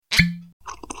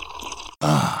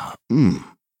Ah,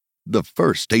 the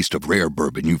first taste of rare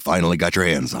bourbon you finally got your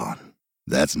hands on.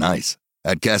 That's nice.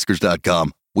 At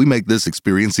Caskers.com, we make this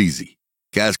experience easy.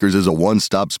 Caskers is a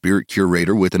one-stop spirit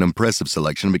curator with an impressive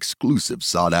selection of exclusive,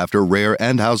 sought-after, rare,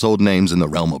 and household names in the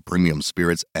realm of premium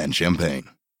spirits and champagne.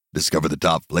 Discover the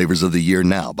top flavors of the year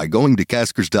now by going to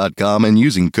Caskers.com and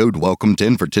using code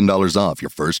WELCOME10 for $10 off your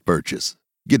first purchase.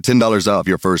 Get $10 off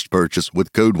your first purchase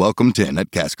with code WELCOME10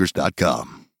 at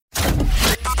Caskers.com.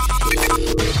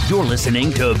 You're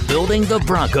listening to Building the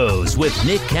Broncos with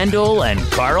Nick Kendall and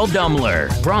Carl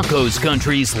Dummler, Broncos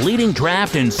country's leading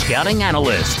draft and scouting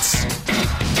analysts.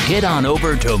 Head on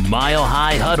over to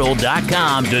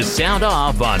milehighhuddle.com to sound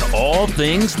off on all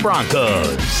things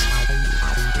Broncos.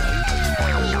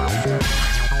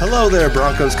 Hello there,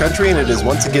 Broncos country, and it is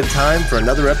once again time for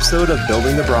another episode of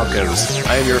Building the Broncos.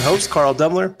 I am your host, Carl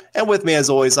Dummler, and with me, as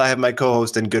always, I have my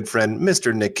co-host and good friend,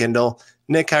 Mr. Nick Kendall.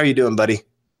 Nick, how are you doing, buddy?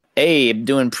 Hey, I'm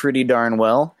doing pretty darn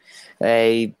well.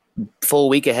 A full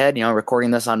week ahead,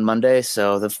 recording this on Monday,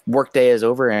 so the work day is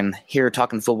over, and here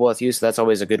talking football with you, so that's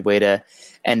always a good way to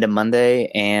end a Monday,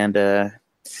 and,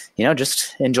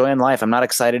 just enjoying life. I'm not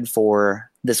excited for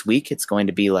this week. It's going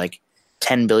to be like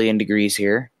 10 billion degrees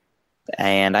here.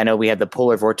 And I know we had the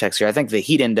polar vortex here. I think the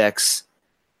heat index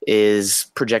is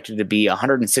projected to be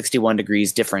 161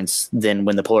 degrees difference than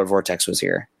when the polar vortex was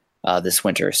here this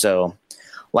winter. So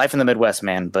life in the Midwest,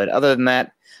 man. But other than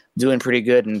that, doing pretty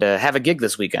good, and have a gig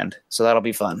this weekend. So that'll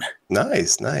be fun.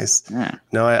 Nice. Yeah.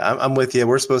 No, I'm with you.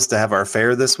 We're supposed to have our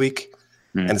fair this week,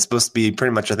 and it's supposed to be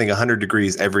pretty much, I think, 100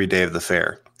 degrees every day of the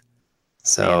fair.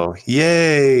 So,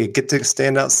 Yay, get to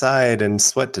stand outside and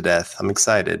sweat to death. I'm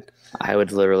excited. I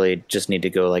would literally just need to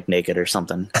go like naked or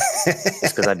something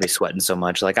just because I'd be sweating so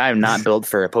much. Like, I'm not built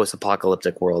for a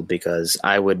post-apocalyptic world because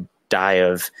I would die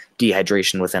of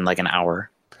dehydration within like an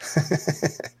hour.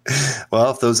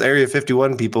 Well, if those Area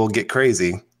 51 people get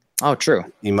crazy. Oh, true.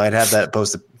 You might have that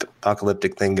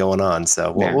post-apocalyptic thing going on.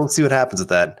 So we'll see what happens with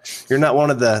that. You're not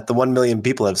one of the 1 million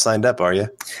people that have signed up, are you?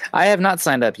 I have not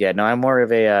signed up yet. No, I'm more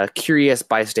of a curious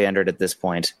bystander at this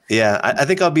point. Yeah, I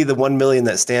think I'll be the 1 million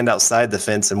that stand outside the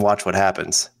fence and watch what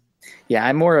happens. Yeah,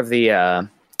 I'm more of the I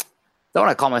don't want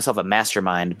to call myself a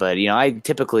mastermind, but, I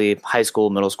typically, high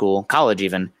school, middle school, college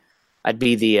even, I'd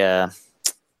be the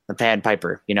Pad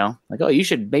Piper, like, oh, you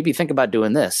should maybe think about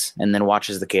doing this, and then watch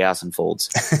as the chaos unfolds.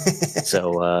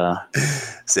 So,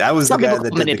 see, I was the guy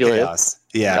that did the chaos.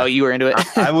 Yeah. Oh, you were into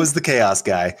it? I was the chaos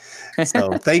guy.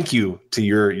 So thank you to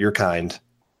your kind.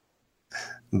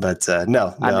 But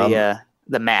no. I'm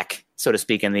the Mac, so to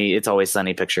speak, in the It's Always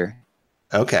Sunny picture.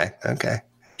 Okay. Do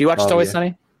you watch It's Always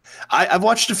Sunny? I've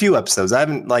watched a few episodes.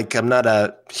 I'm not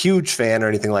a huge fan or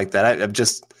anything like that.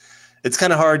 It's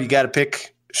kind of hard. You got to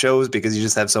pick shows because you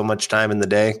just have so much time in the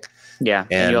day. Yeah,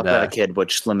 and you also have a kid,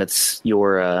 which limits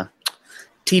your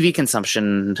TV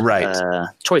consumption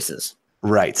choices.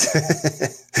 Right.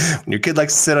 When your kid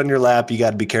likes to sit on your lap, you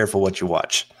got to be careful what you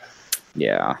watch.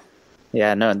 Yeah,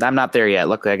 no, I'm not there yet.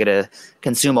 Look, I got to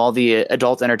consume all the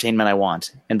adult entertainment I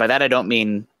want. And by that, I don't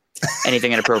mean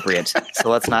anything inappropriate. So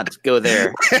let's not go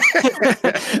there.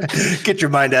 Get your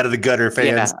mind out of the gutter,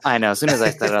 fans. Yeah, I know. As soon as I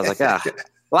said it, I was like, a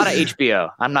lot of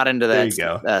HBO. I'm not into that. There you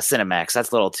go. Cinemax.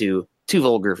 That's a little too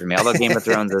vulgar for me. Although Game of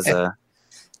Thrones is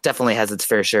definitely has its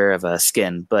fair share of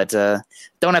skin, but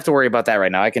don't have to worry about that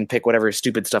right now. I can pick whatever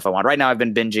stupid stuff I want. Right now, I've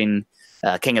been binging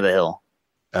King of the Hill.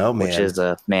 Oh man, which is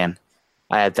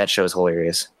that show is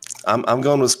hilarious. I'm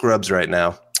going with Scrubs right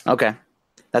now. Okay,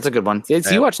 that's a good one.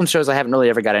 You watch some shows I haven't really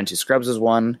ever got into. Scrubs is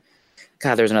one.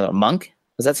 God, there's another. Monk.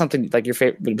 Was that something like your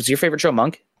favorite? Was your favorite show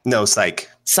Monk? No, Psych.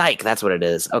 Psych, that's what it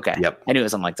is. Okay. Yep. I knew it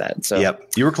was something like that. So yep,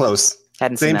 you were close.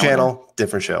 Hadn't seen Same that channel, one.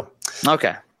 different show.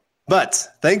 Okay. But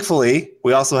thankfully,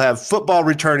 we also have football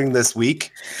returning this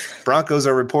week. Broncos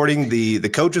are reporting the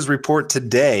coaches report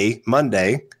today,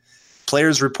 Monday.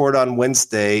 Players report on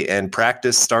Wednesday, and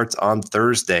practice starts on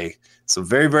Thursday. So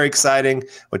very, very exciting,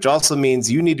 which also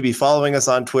means you need to be following us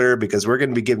on Twitter because we're going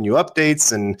to be giving you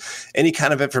updates and any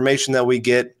kind of information that we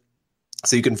get.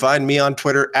 So you can find me on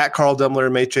Twitter at Carl Dummler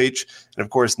MHH, and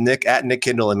of course Nick at Nick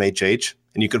Kendall MHH.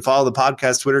 And you can follow the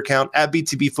podcast Twitter account at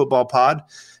BTB Football Pod.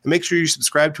 And make sure you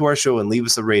subscribe to our show and leave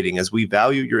us a rating as we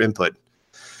value your input.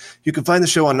 You can find the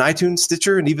show on iTunes,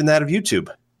 Stitcher, and even that of YouTube.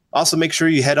 Also, make sure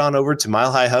you head on over to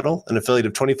Mile High Huddle, an affiliate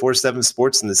of 24/7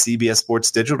 Sports and the CBS Sports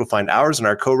Digital, to find ours and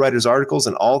our co-writers' articles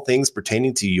and all things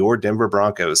pertaining to your Denver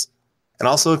Broncos. And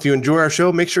also, if you enjoy our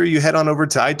show, make sure you head on over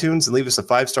to iTunes and leave us a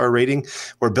 5-star rating,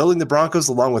 where Building the Broncos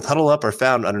along with Huddle Up are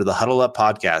found under the Huddle Up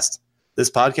podcast. This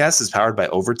podcast is powered by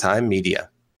Overtime Media.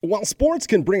 While sports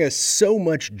can bring us so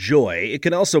much joy, it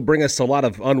can also bring us a lot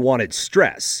of unwanted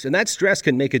stress, and that stress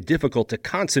can make it difficult to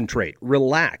concentrate,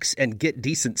 relax, and get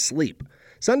decent sleep.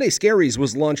 Sunday Scaries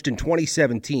was launched in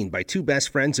 2017 by two best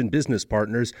friends and business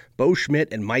partners, Bo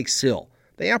Schmidt and Mike Sill.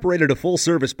 They operated a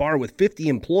full-service bar with 50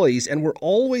 employees and were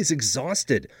always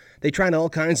exhausted. They tried all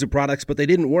kinds of products, but they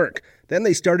didn't work. Then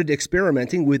they started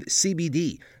experimenting with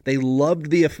CBD. They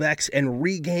loved the effects and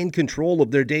regained control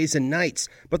of their days and nights,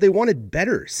 but they wanted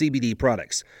better CBD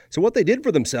products. So what they did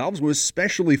for themselves was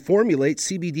specially formulate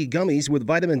CBD gummies with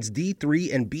vitamins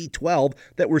D3 and B12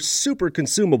 that were super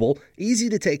consumable, easy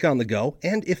to take on the go,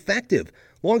 and effective.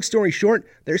 Long story short,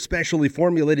 their specially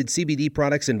formulated CBD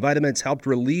products and vitamins helped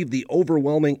relieve the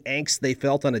overwhelming angst they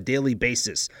felt on a daily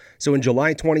basis. So in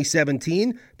July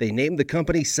 2017, they named the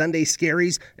company Sunday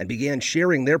Scaries and began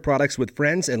sharing their products with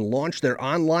friends and launched their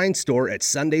online store at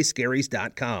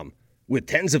sundayscaries.com. With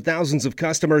tens of thousands of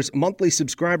customers, monthly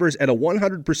subscribers, and a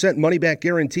 100% money-back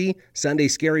guarantee, Sunday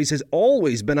Scaries has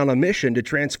always been on a mission to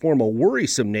transform a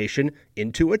worrisome nation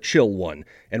into a chill one.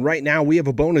 And right now, we have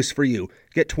a bonus for you.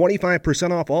 Get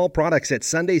 25% off all products at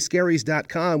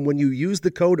sundayscaries.com when you use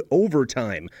the code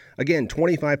OVERTIME. Again,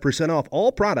 25% off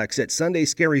all products at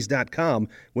sundayscaries.com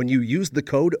when you use the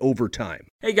code OVERTIME.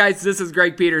 Hey guys, this is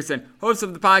Greg Peterson, host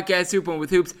of the podcast Hoopin' with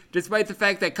Hoops. Despite the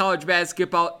fact that college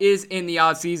basketball is in the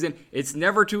off-season, it's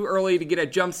never too early to get a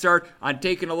jump start on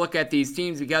taking a look at these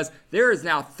teams because there is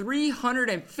now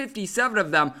 357 of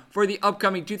them for the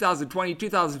upcoming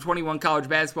 2020-2021 college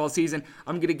basketball season.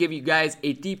 I'm going to give you guys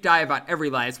a deep dive on every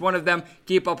last one of them,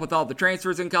 keep up with all the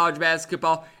transfers in college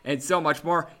basketball, and so much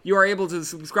more. You are able to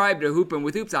subscribe to Hoopin'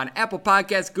 with Hoops on Apple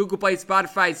Podcasts, Google Play,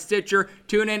 Spotify, Stitcher,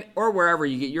 TuneIn, or wherever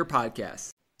you get your podcasts.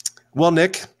 Well,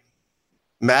 Nick,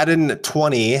 Madden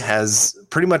 20 has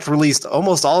pretty much released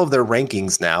almost all of their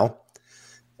rankings now.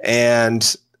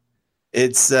 And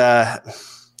it's, I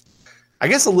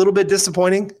guess, a little bit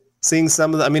disappointing seeing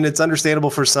some of the, I mean, it's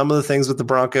understandable for some of the things with the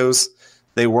Broncos.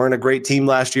 They weren't a great team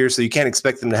last year, so you can't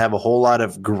expect them to have a whole lot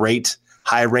of great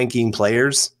high-ranking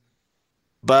players.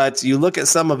 But you look at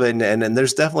some of it, and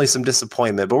there's definitely some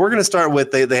disappointment. But we're going to start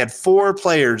with they had 4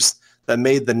 players that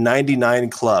made the 99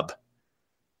 club.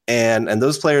 And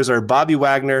those players are Bobby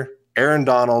Wagner, Aaron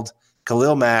Donald,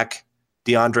 Khalil Mack,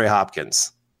 DeAndre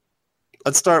Hopkins.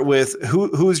 Let's start with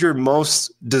who's your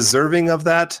most deserving of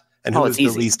that, and who is the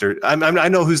least. I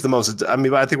know who's the most. I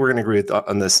mean, I think we're going to agree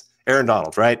on this. Aaron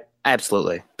Donald, right?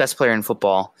 Absolutely, best player in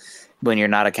football when you're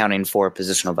not accounting for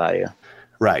positional value.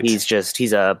 Right.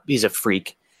 He's a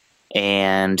freak,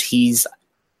 and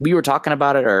we were talking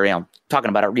about it, or talking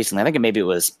about it recently. I think maybe it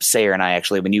was Sayer and I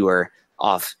actually when you were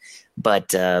off.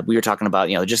 But we were talking about,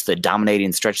 just the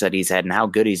dominating stretch that he's had and how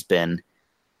good he's been.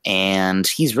 And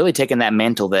he's really taken that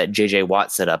mantle that J.J.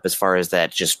 Watt set up as far as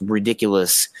that just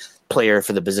ridiculous player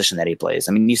for the position that he plays.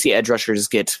 I mean, you see edge rushers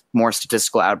get more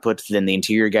statistical output than the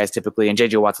interior guys typically, and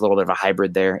J.J. Watt's a little bit of a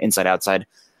hybrid there, inside-outside.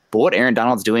 But what Aaron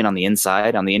Donald's doing on the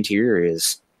inside, on the interior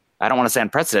is, I don't want to say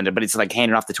unprecedented, but it's like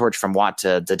handing off the torch from Watt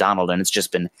to Donald, and it's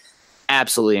just been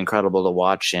absolutely incredible to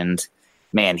watch. And,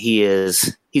 man,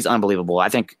 he's unbelievable. I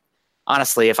think,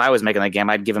 honestly, if I was making the game,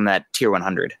 I'd give him that tier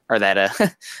 100 or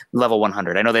that level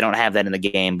 100. I know they don't have that in the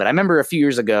game, but I remember a few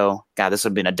years ago, God, this would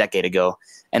have been a decade ago,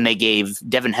 and they gave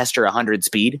Devin Hester 100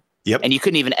 speed. Yep. And you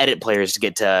couldn't even edit players to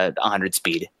get to 100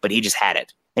 speed, but he just had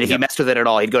it. And if you messed with it at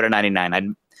all, he'd go to 99. I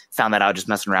found that out just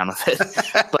messing around with it.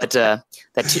 But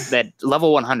that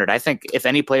level 100, I think if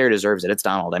any player deserves it, it's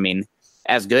Donald. I mean,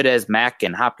 as good as Mack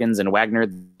and Hopkins and Wagner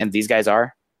and these guys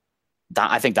are,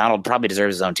 I think Donald probably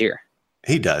deserves his own tier.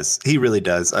 He does. He really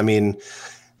does. I mean,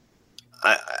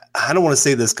 I don't want to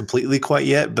say this completely quite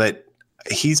yet, but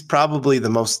he's probably the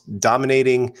most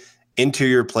dominating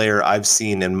interior player I've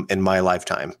seen in my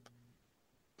lifetime.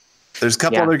 There's a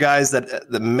couple other guys that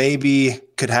maybe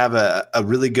could have a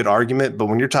really good argument, but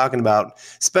when you're talking about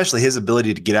especially his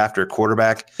ability to get after a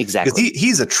quarterback, exactly, because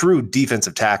he's a true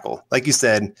defensive tackle. Like you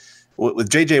said, with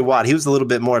J.J. Watt, he was a little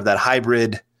bit more of that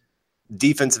hybrid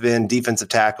defensive end, defensive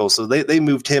tackle. So they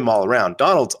moved him all around.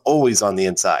 Donald's always on the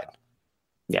inside.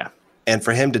 Yeah. And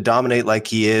for him to dominate like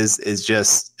he is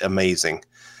just amazing.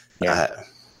 Yeah.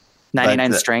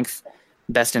 99 strength,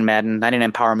 best in Madden.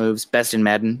 99 power moves, best in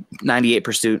Madden. 98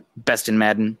 pursuit, best in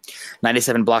Madden.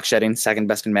 97 block shedding, second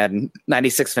best in Madden.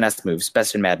 96 finesse moves,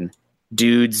 best in Madden.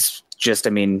 Dude's just,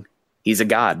 I mean, he's a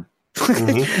god.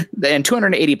 Mm-hmm. And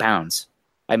 280 pounds.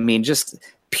 I mean, just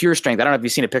pure strength. I don't know if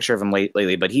you've seen a picture of him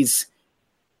lately, but he's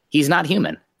not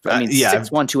human. I mean, 6'1",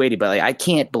 280, but I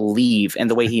can't believe, and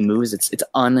the way he moves, it's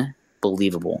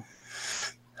unbelievable.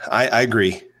 I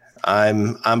agree.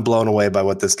 I'm blown away by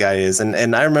what this guy is.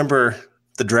 And I remember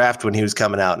the draft when he was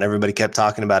coming out, and everybody kept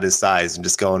talking about his size and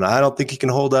just going, I don't think he can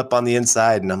hold up on the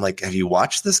inside. And I'm like, have you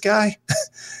watched this guy?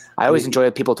 I always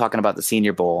enjoy people talking about the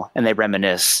Senior Bowl, and they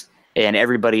reminisce, and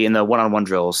everybody in the one-on-one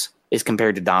drills is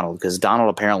compared to Donald, because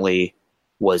Donald apparently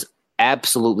was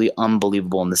absolutely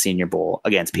unbelievable in the Senior Bowl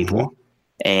against people. Mm-hmm.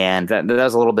 And that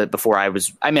was a little bit before I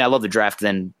love the draft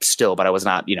then still, but I was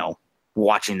not,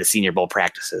 watching the Senior Bowl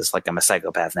practices like I'm a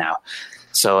psychopath now.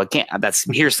 So that's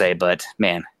hearsay, but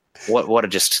man, what a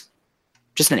just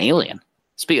an alien.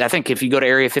 I think if you go to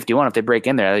Area 51, if they break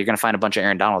in there, you're going to find a bunch of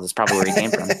Aaron Donalds. That's probably where he came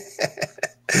from.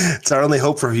 It's our only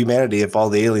hope for humanity if all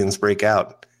the aliens break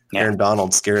out. Yeah. Aaron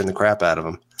Donald scaring the crap out of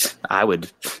them. I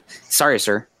would. Sorry,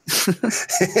 sir.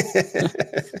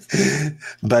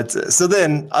 But so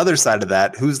then, other side of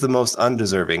that, who's the most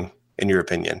undeserving in your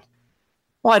opinion?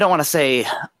 Well, I don't want to say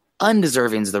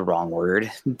undeserving is the wrong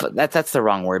word, but that's the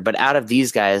wrong word. But out of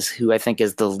these guys, who I think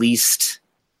is the least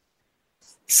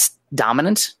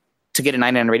dominant to get a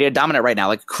 99 rated, dominant right now,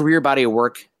 like career body of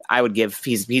work, I would give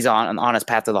he's on his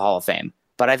path to the Hall of Fame.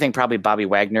 But I think probably Bobby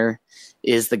Wagner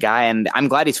is the guy, and I'm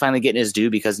glad he's finally getting his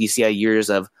due, because you see years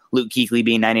of Luke Kuechly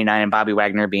being 99 and Bobby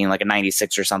Wagner being like a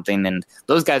 96 or something, and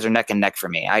those guys are neck and neck for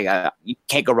me. You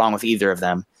can't go wrong with either of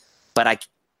them, but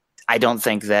I don't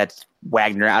think that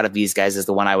Wagner out of these guys is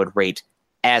the one I would rate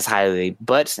as highly.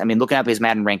 But I mean, looking at these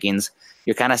Madden rankings,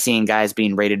 you're kind of seeing guys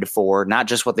being rated for not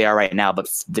just what they are right now, but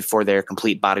for their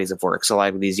complete bodies of work. So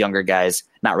like these younger guys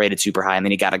not rated super high, and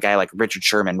then you got a guy like Richard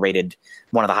Sherman rated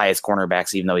one of the highest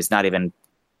cornerbacks, even though he's not even,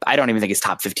 I don't even think he's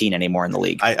top 15 anymore in the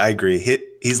league. I agree.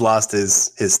 He's lost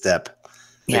his step.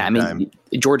 Yeah, I mean, time.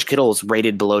 George Kittle's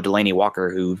rated below Delaney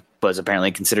Walker, who was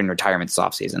apparently considering retirement this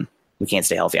offseason. We can't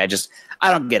stay healthy. I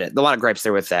don't get it. A lot of gripes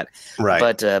there with that. Right.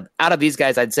 But out of these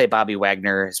guys, I'd say Bobby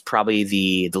Wagner is probably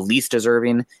the least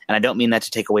deserving. And I don't mean that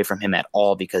to take away from him at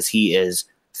all, because he is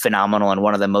phenomenal and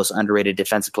one of the most underrated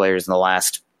defensive players in the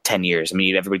last 10 years. I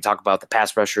mean, everybody talk about the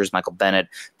pass rushers, Michael Bennett,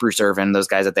 Bruce Irvin, those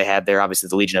guys that they had there, obviously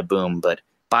the Legion of Boom. But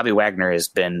Bobby Wagner has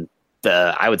been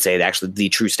I would say actually the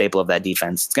true staple of that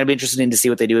defense. It's going to be interesting to see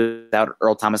what they do without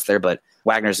Earl Thomas there, but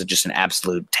Wagner's just an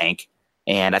absolute tank.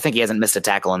 And I think he hasn't missed a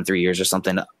tackle in 3 years or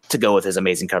something to go with his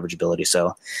amazing coverage ability.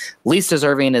 So least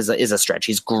deserving is a stretch.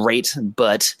 He's great,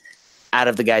 but out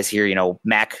of the guys here,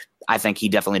 Mac, I think he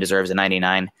definitely deserves a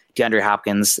 99. DeAndre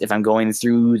Hopkins, if I'm going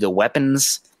through the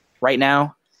weapons right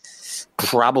now,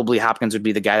 probably Hopkins would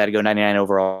be the guy that'd go 99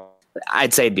 overall.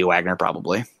 I'd say it'd be Wagner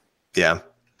probably. Yeah.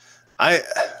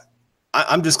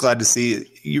 I'm just glad to see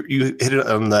you hit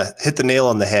the nail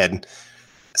on the head.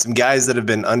 Some guys that have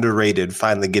been underrated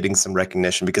finally getting some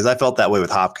recognition, because I felt that way with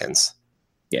Hopkins.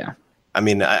 Yeah. I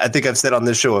mean, I think I've said on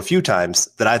this show a few times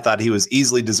that I thought he was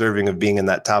easily deserving of being in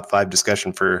that top 5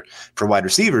 discussion for wide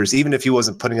receivers, even if he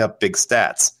wasn't putting up big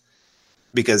stats,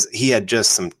 because he had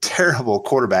just some terrible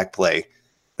quarterback play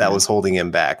that was holding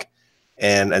him back.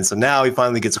 And so now he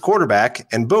finally gets a quarterback,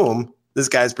 and boom, this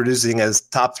guy's producing as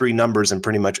top 3 numbers in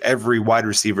pretty much every wide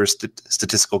receiver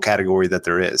statistical category that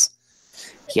there is.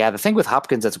 Yeah, the thing with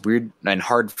Hopkins that's weird and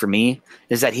hard for me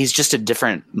is that he's just a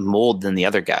different mold than the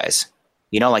other guys.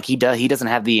 Like he doesn't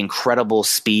have the incredible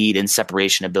speed and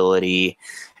separation ability,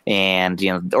 and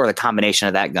or the combination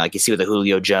of that, like you see with the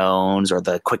Julio Jones, or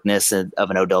the quickness of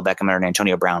an Odell Beckham or an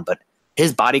Antonio Brown. But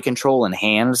his body control and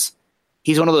hands,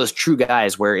 he's one of those true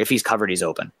guys where if he's covered, he's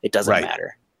open. It doesn't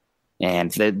matter.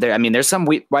 And there's some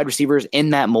wide receivers in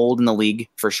that mold in the league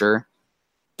for sure,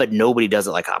 but nobody does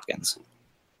it like Hopkins.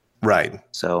 Right.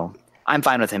 So I'm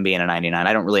fine with him being a 99.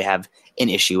 I don't really have an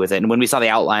issue with it. And when we saw the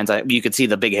outlines, you could see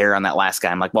the big hair on that last guy.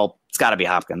 I'm like, well, it's got to be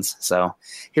Hopkins. So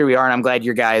here we are, and I'm glad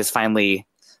your guy is finally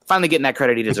getting that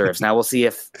credit he deserves. Now we'll see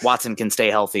if Watson can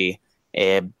stay healthy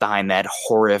behind that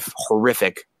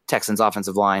horrific Texans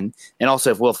offensive line, and also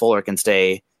if Will Fuller can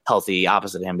stay healthy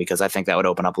opposite him, because I think that would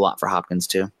open up a lot for Hopkins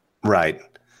too. Right.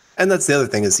 And that's the other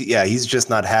thing is, he's just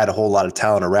not had a whole lot of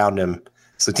talent around him.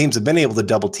 So teams have been able to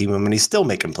double team him, and he's still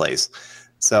making plays.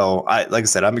 So like I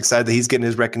said, I'm excited that he's getting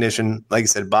his recognition. Like I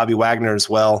said, Bobby Wagner as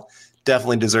well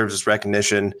definitely deserves his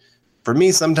recognition. For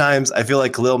me, sometimes I feel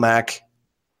like Khalil Mack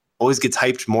always gets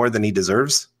hyped more than he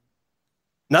deserves.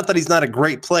 Not that he's not a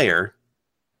great player,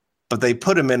 but they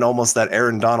put him in almost that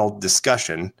Aaron Donald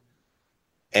discussion.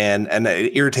 And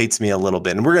it irritates me a little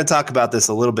bit. And we're going to talk about this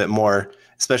a little bit more,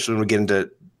 especially when we get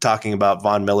into talking about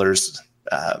Von Miller's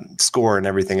score and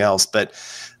everything else. But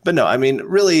no, I mean,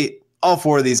 really, all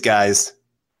 4 of these guys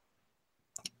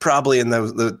probably in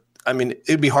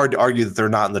it'd be hard to argue that they're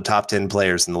not in the top 10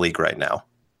 players in the league right now.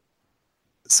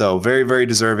 So very, very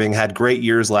deserving, had great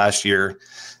years last year,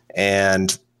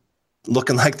 and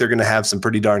looking like they're going to have some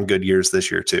pretty darn good years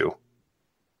this year too.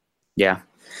 Yeah.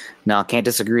 No, can't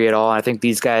disagree at all. I think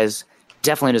these guys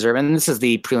definitely deserve it. And this is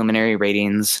the preliminary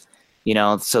ratings,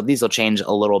 so these will change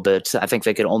a little bit. I think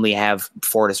they could only have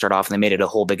 4 to start off, and they made it a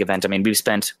whole big event. I mean, we've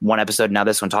spent one episode, now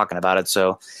this one, talking about it,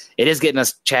 so it is getting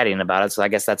us chatting about it. So I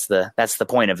guess that's the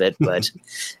point of it. But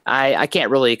I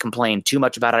can't really complain too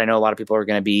much about it. I know a lot of people are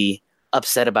going to be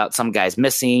upset about some guys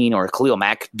missing or Khalil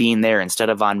Mack being there instead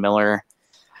of Von Miller.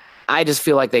 I just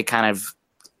feel like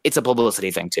it's a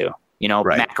publicity thing too.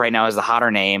 Right. Mack right now is the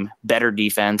hotter name, better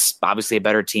defense, obviously a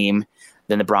better team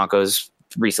than the Broncos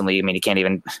recently. I mean, you can't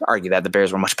even argue that. The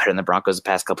Bears were much better than the Broncos the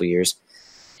past couple of years.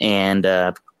 And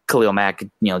Khalil Mack,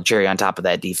 cherry on top of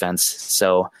that defense.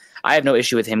 So I have no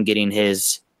issue with him getting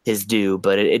his due,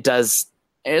 but it is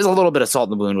a little bit of salt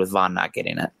in the wound with Von not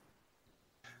getting it.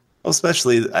 Well,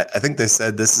 especially, I think they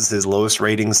said this is his lowest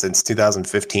rating since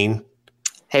 2015.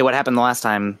 Hey, what happened the last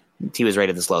time he was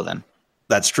rated this low then?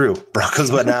 That's true.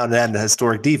 Broncos went out and had a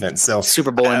historic defense. So Super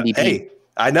Bowl MVP. Hey,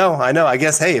 I know. I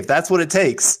guess, hey, if that's what it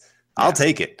takes, I'll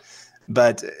take it.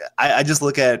 But I just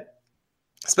look at,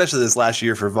 especially this last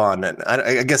year for Von, and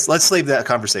I guess let's save that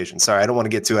conversation. Sorry, I don't want to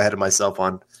get too ahead of myself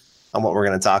on what we're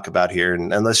going to talk about here, and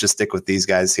let's just stick with these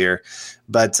guys here.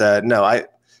 But no,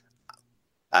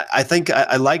 I think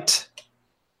I liked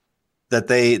that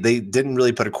they didn't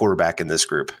really put a quarterback in this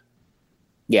group.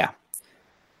 Yeah.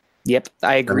 Yep,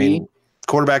 I agree. I mean,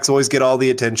 quarterbacks always get all the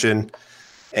attention,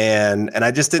 and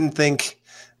I just didn't think.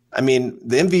 I mean,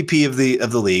 the MVP of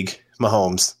the league,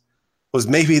 Mahomes, was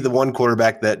maybe the one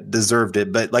quarterback that deserved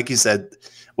it. But like you said,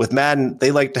 with Madden,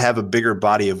 they like to have a bigger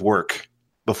body of work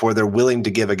before they're willing to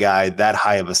give a guy that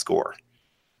high of a score.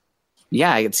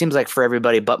 Yeah, it seems like for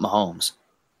everybody but Mahomes.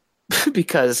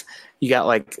 Because you got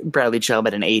like Bradley Chubb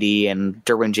at an 80 and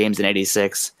Derwin James at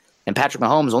 86. And Patrick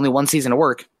Mahomes, only one season of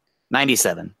work,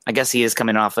 97. I guess he is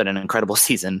coming off at an incredible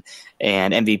season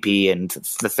and MVP and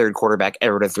the third quarterback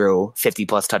ever to throw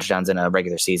 50-plus touchdowns in a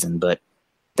regular season. But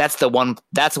that's the one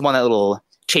that little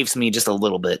chafes me just a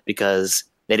little bit because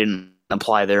they didn't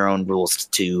apply their own rules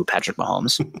to Patrick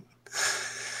Mahomes.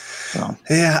 So,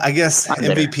 yeah, I guess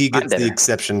MVP gets the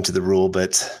exception to the rule,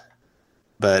 but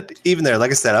even there,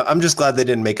 like I said, I'm just glad they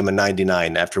didn't make him a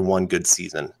 99 after one good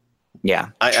season. Yeah,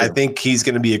 I think he's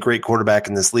going to be a great quarterback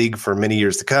in this league for many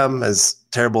years to come, as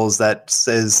terrible as that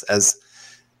says, as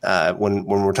when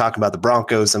we're talking about the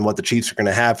Broncos and what the Chiefs are going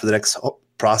to have for the next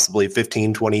possibly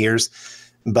 15, 20 years.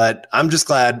 But I'm just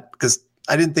glad because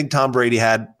I didn't think Tom Brady he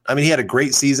had a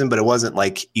great season, but it wasn't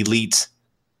like elite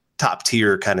top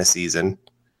tier kind of season.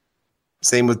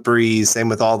 Same with Breeze, same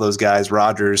with all those guys,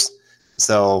 Rodgers.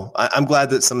 So I'm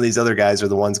glad that some of these other guys are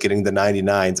the ones getting the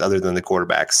 99s other than the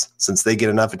quarterbacks, since they get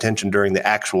enough attention during the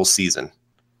actual season.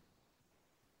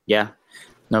 Yeah.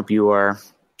 Nope, you are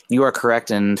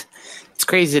correct. And it's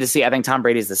crazy to see. I think Tom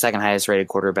Brady is the second highest rated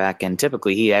quarterback, and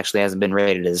typically he actually hasn't been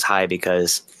rated as high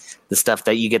because the stuff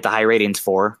that you get the high ratings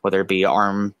for, whether it be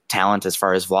arm talent as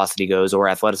far as velocity goes or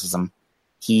athleticism,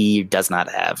 he does not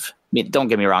have. I mean, don't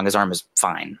get me wrong, his arm is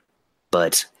fine,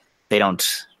 but they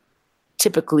don't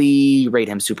typically rate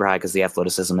him super high because of the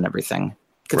athleticism and everything,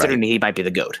 considering he might be the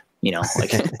GOAT,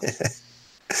 like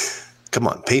come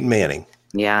on, Peyton Manning.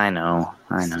 Yeah, I know.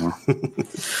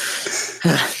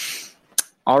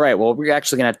 All right. Well, we're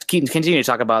actually going to continue to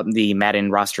talk about the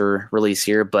Madden roster release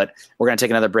here, but we're going to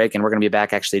take another break and we're going to be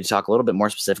back actually to talk a little bit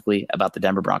more specifically about the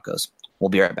Denver Broncos. We'll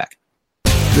be right back.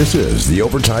 This is the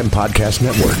Overtime Podcast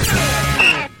Network.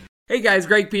 Hey guys,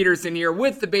 Greg Peterson here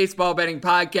with the Baseball Betting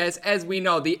Podcast. As we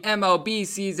know, the MLB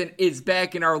season is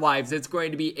back in our lives. It's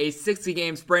going to be a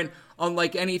 60-game sprint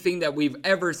unlike anything that we've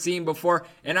ever seen before,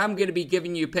 and I'm going to be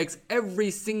giving you picks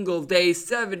every single day,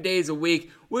 7 days a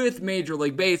week with Major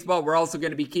League Baseball. We're also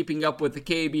going to be keeping up with the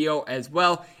KBO as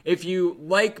well. If you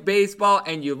like baseball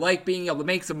and you like being able to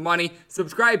make some money,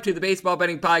 subscribe to the Baseball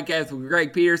Betting Podcast with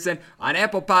Greg Peterson on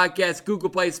Apple Podcasts, Google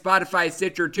Play, Spotify,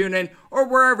 Stitcher, TuneIn, or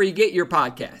wherever you get your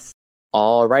podcasts.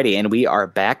 Alrighty, and we are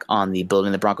back on the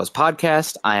Building the Broncos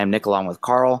podcast. I am Nick along with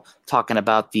Carl, talking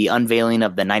about the unveiling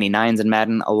of the 99s in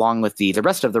Madden, along with the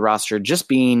rest of the roster just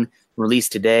being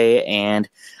released today. And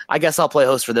I guess I'll play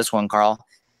host for this one, Carl.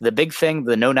 The big thing,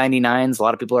 the no 99s, a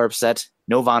lot of people are upset.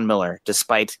 No Von Miller,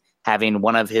 despite having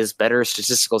one of his better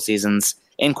statistical seasons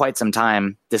in quite some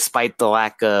time, despite the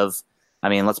lack of,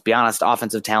 let's be honest,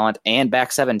 offensive talent and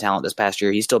back seven talent this past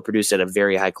year. He still produced at a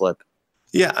very high clip.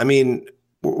 Yeah,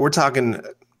 we're talking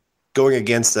going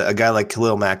against a guy like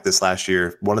Khalil Mack this last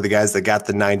year, one of the guys that got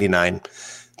the 99.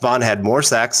 Vaughn had more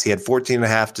sacks. He had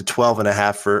 14.5 to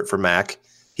 12.5 for Mack.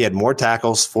 He had more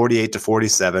tackles, 48 to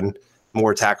 47,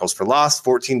 more tackles for loss,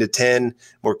 14 to 10,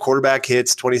 more quarterback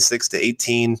hits, 26 to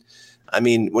 18.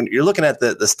 When you're looking at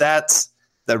the stats,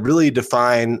 that really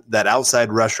define that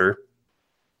outside rusher,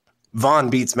 Vaughn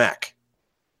beats Mack.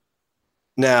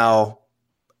 Now,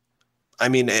 I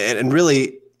mean, and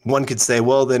really one could say,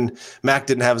 well, then Mack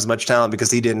didn't have as much talent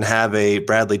because he didn't have a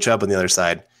Bradley Chubb on the other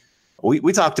side.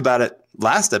 We talked about it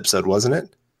last episode, wasn't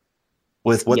it?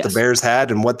 With what the Bears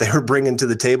had and what they were bringing to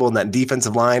the table in that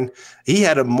defensive line. He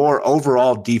had a more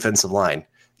overall defensive line.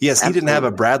 Yes, he didn't have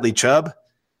a Bradley Chubb,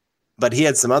 but he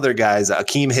had some other guys,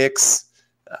 Akeem Hicks,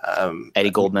 Eddie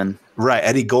Goldman. Right,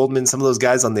 Eddie Goldman, some of those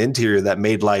guys on the interior that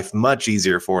made life much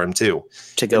easier for him too.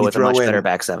 To go with a much better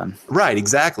back seven. Right,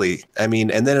 exactly. I mean,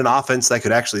 and then an offense that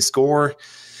could actually score.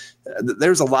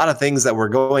 There's a lot of things that were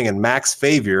going in Mack's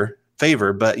favor,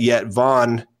 but yet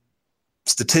Vaughn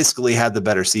statistically had the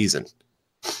better season.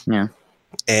 Yeah.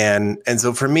 And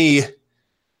so for me,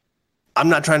 I'm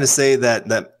not trying to say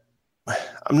that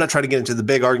I'm not trying to get into the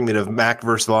big argument of Mack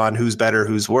versus Vaughn, who's better,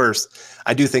 who's worse.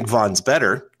 I do think Vaughn's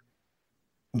better.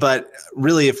 But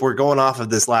really, if we're going off of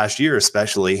this last year,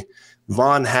 especially,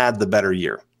 Vaughn had the better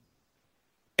year.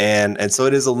 And so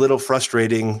it is a little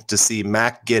frustrating to see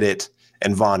Mack get it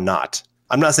and Vaughn not.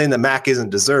 I'm not saying that Mack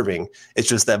isn't deserving. It's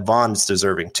just that Vaughn's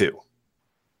deserving too.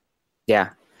 Yeah.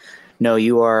 No,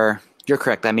 you're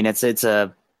correct. I mean, it's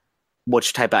a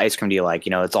which type of ice cream do you like?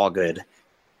 It's all good.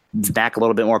 Mack a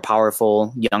little bit more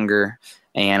powerful, younger,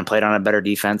 and played on a better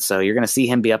defense. So you're going to see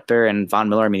him be up there. And Von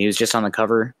Miller, I mean, he was just on the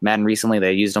cover. Madden recently,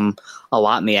 they used him a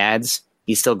lot in the ads.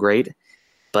 He's still great,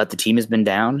 but the team has been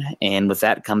down. And with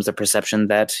that comes the perception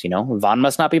that, Von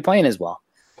must not be playing as well.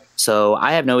 So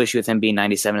I have no issue with him being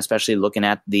 97, especially looking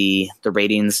at the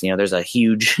ratings. There's a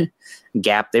huge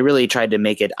gap. They really tried to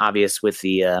make it obvious with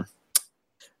the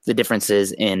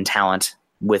differences in talent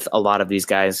with a lot of these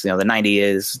guys. The 90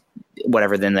 is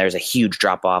whatever, then there's a huge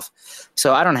drop off.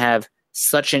 So I don't have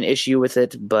such an issue with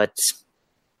it, but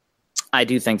I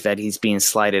do think that he's being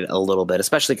slighted a little bit,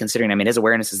 especially considering, I mean, his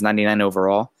awareness is 99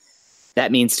 overall.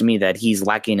 That means to me that he's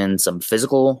lacking in some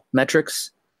physical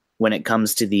metrics when it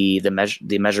comes to the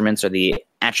measurements or the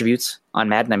attributes on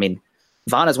Madden. I mean,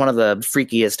 Vaughn is one of the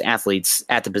freakiest athletes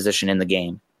at the position in the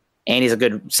game, and he's a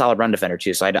good, solid run defender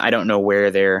too. So I don't know where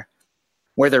they're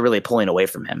really pulling away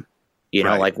from him.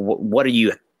 Right. Like what are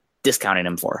you discounting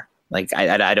him for? Like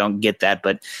I don't get that.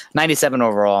 But 97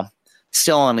 overall,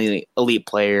 still an elite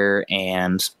player,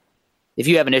 and if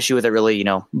you have an issue with it, really,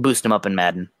 boost him up in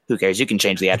Madden. Who cares? You can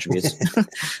change the attributes.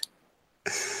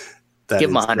 Give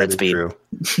him 100 speed.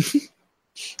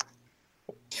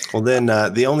 Well, then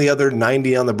the only other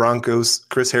 90 on the Broncos,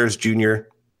 Chris Harris Jr.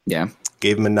 Yeah,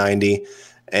 gave him a 90,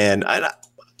 and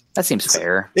that seems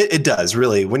fair. It does,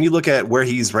 really. When you look at where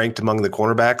he's ranked among the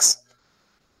cornerbacks,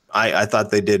 I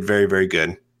thought they did very, very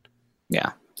good.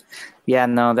 Yeah. Yeah,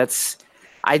 no,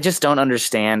 I just don't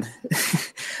understand.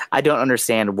 I don't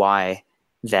understand why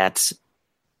Richard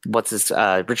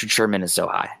Sherman is so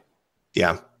high.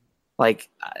 Yeah. Like,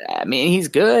 I mean, he's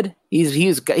good.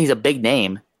 He's a big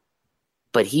name,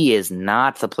 but he is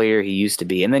not the player he used to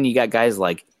be. And then you got guys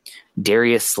like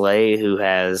Darius Slay, who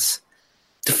has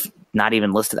not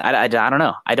even listed. I don't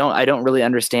know. I don't really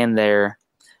understand their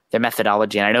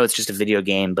methodology. And I know it's just a video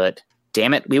game, but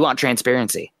damn it, we want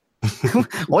transparency.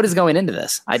 What is going into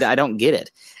this? I don't get it.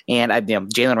 And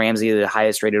Jalen Ramsey, the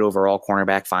highest rated overall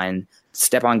cornerback, fine.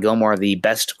 Stephon Gilmore, the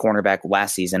best cornerback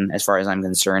last season, as far as I'm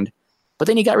concerned. But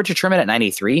then you got Richard Sherman at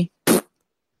 93.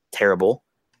 Terrible.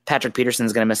 Patrick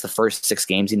Peterson's going to miss the first 6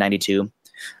 games. He's 92.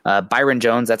 Byron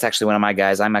Jones, that's actually one of my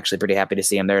guys. I'm actually pretty happy to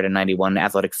see him there at a 91,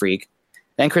 athletic freak.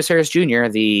 Then Chris Harris Jr.,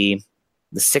 the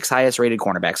 6th highest rated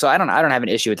cornerback. So I don't have an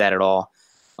issue with that at all.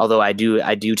 Although I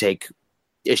do take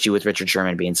issue with Richard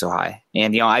Sherman being so high.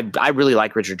 And I really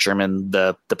like Richard Sherman,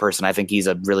 the person. I think he's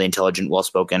a really intelligent,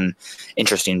 well-spoken,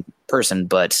 interesting person,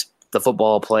 but the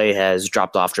football play has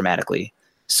dropped off dramatically.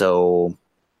 So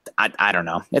I don't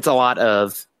know. It's a lot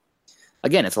of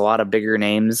bigger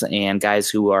names and guys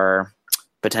who are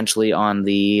potentially on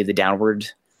the downward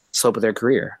slope of their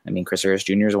career. I mean, Chris Harris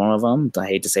Jr. is one of them. I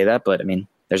hate to say that, but I mean,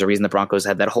 there's a reason the Broncos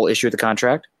had that whole issue with the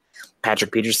contract.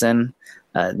 Patrick Peterson,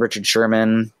 Richard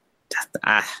Sherman.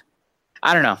 I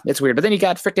don't know. It's weird. But then you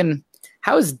got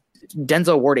how is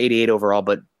Denzel Ward 88 overall,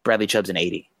 but Bradley Chubb's an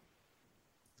 80?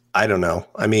 I don't know.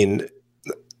 I mean,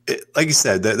 like you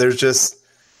said, there's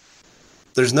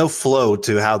no flow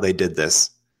to how they did this,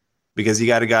 because you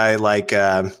got a guy like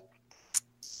some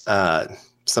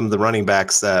of the running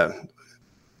backs. Oh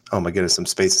my goodness, some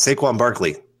space. Saquon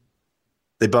Barkley.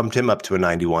 They bumped him up to a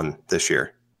 91 this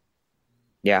year.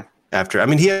 Yeah.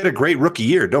 He had a great rookie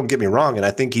year, don't get me wrong, and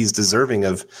I think he's deserving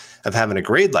of having a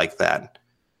grade like that.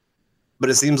 But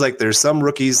it seems like there's some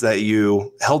rookies that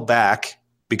you held back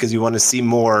because you want to see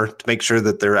more to make sure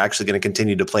that they're actually going to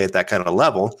continue to play at that kind of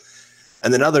level.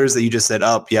 And then others that you just said,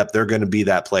 oh, yep, they're going to be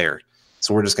that player.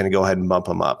 So we're just going to go ahead and bump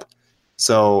them up.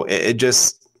 So it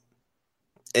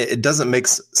doesn't make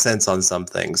sense on some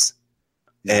things.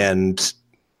 And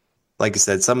like I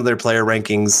said, some of their player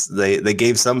rankings, they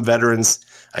gave some veterans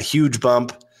a huge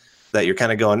bump that you're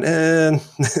kind of going,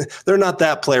 they're not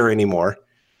that player anymore.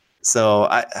 So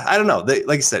I don't know.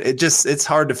 Like I said, it's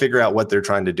hard to figure out what they're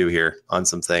trying to do here on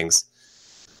some things.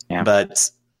 Yeah. But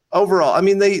overall, I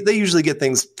mean, they usually get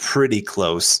things pretty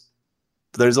close.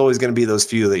 But there's always going to be those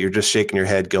few that you're just shaking your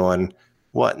head going,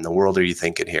 what in the world are you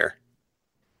thinking here?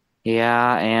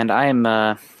 Yeah, and I'm,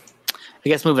 I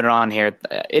guess moving on here,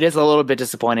 it is a little bit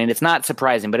disappointing. It's not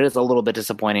surprising, but it is a little bit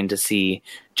disappointing to see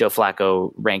Joe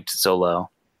Flacco ranked so low.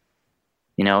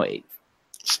 You know,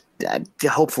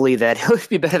 hopefully that he'll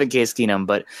be better than Case Keenum,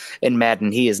 but in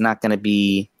Madden, he is not going to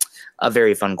be a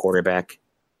very fun quarterback.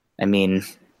 I mean,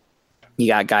 you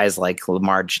got guys like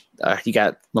Lamar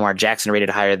Jackson rated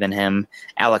higher than him,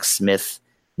 Alex Smith,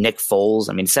 Nick Foles.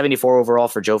 I mean, 74 overall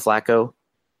for Joe Flacco.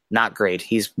 Not great.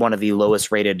 He's one of the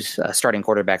lowest rated starting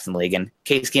quarterbacks in the league. And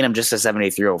Case Keenum just a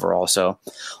 73 overall. So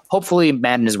hopefully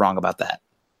Madden is wrong about that.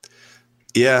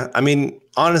 Yeah. I mean,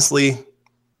 honestly,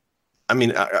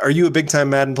 are you a big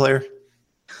time Madden player?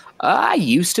 I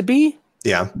used to be.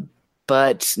 Yeah.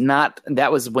 But not.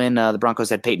 That was when the Broncos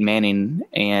had Peyton Manning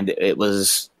and it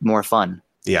was more fun.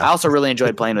 Yeah. I also really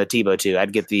enjoyed playing with Tebow too.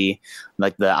 I'd get the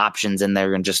options in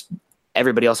there and just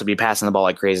everybody else would be passing the ball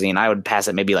like crazy. And I would pass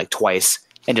it maybe like twice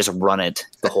and just run it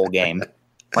the whole game,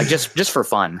 like just for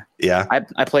fun. Yeah.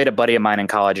 I played a buddy of mine in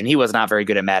college, and he was not very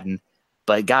good at Madden,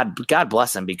 but God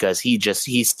bless him because he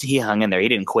hung in there. He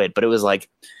didn't quit, but it was like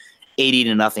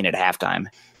 80-0 at halftime,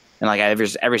 and like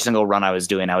every single run I was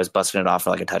doing, I was busting it off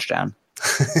for like a touchdown.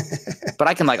 But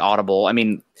I can like audible. I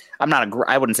mean,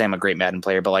 I wouldn't say I'm a great Madden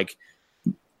player, but like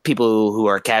people who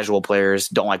are casual players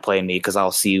don't like playing me because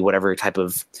I'll see whatever type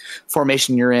of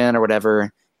formation you're in or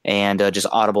whatever. And just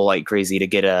audible like crazy to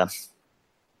get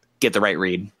the right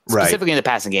read. Specifically in the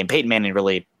passing game, Peyton Manning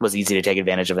really was easy to take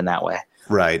advantage of in that way.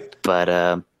 Right. But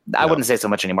I wouldn't say so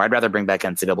much anymore. I'd rather bring back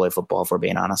NCAA football, if we're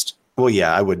being honest. Well,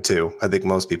 yeah, I would too. I think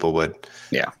most people would.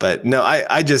 Yeah. But no,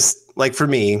 I just, like for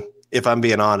me, if I'm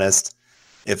being honest,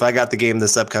 if I got the game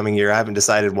this upcoming year, I haven't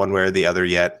decided one way or the other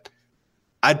yet.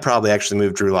 I'd probably actually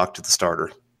move Drew Lock to the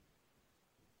starter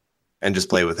and just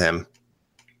play with him.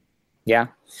 Yeah.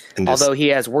 Although he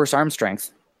has worse arm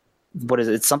strength. What is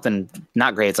it? It's something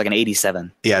not great. It's like an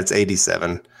 87. Yeah, it's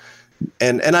 87.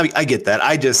 And I get that.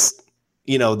 I just,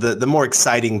 the more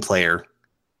exciting player,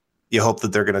 you hope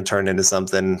that they're going to turn into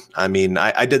something. I mean,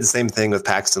 I did the same thing with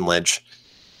Paxton Lynch.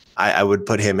 I would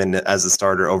put him in as a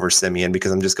starter over Simeon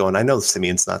because I'm just going, I know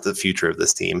Simeon's not the future of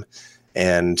this team.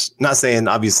 And not saying,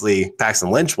 obviously,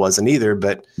 Paxton Lynch wasn't either,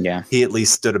 but yeah, he at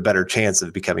least stood a better chance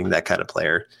of becoming that kind of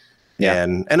player. Yeah.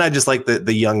 And I just like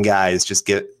the young guys just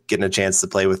getting a chance to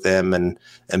play with them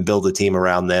and build a team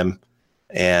around them.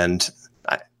 And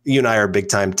you and I are big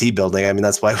time team building. I mean,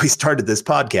 that's why we started this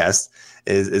podcast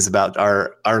is about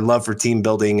our love for team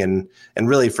building and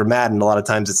really for Madden. A lot of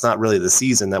times it's not really the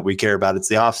season that we care about. It's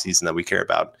the off season that we care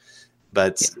about.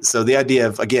 But so the idea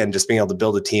of, again, just being able to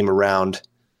build a team around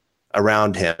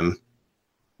him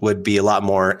would be a lot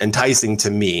more enticing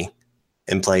to me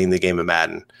in playing the game of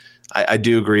Madden. I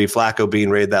do agree. Flacco being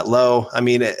rated that low. I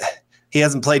mean, he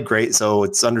hasn't played great, so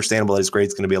it's understandable that his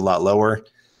grade's going to be a lot lower.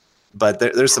 But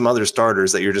there's some other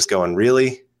starters that you're just going,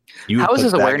 really? How is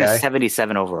his awareness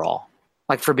 77 overall?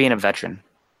 Like for being a veteran,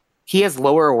 he has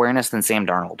lower awareness than Sam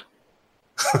Darnold.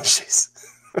 Oh, jeez.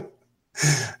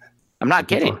 I'm not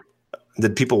kidding.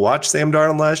 Did people watch Sam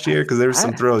Darnold last year? Because there's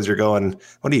some throws you're going,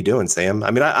 what are you doing, Sam?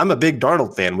 I mean, I'm a big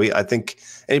Darnold fan. I think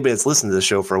anybody that's listened to the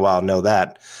show for a while know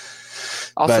that.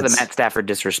 Also, the Matt Stafford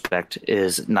disrespect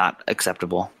is not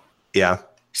acceptable. Yeah.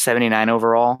 79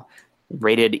 overall,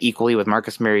 rated equally with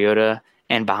Marcus Mariota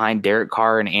and behind Derek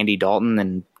Carr and Andy Dalton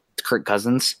and Kirk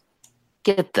Cousins.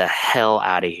 Get the hell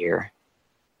out of here.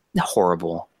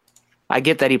 Horrible. I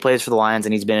get that he plays for the Lions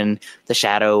and he's been in the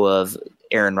shadow of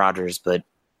Aaron Rodgers, but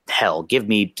hell,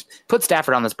 put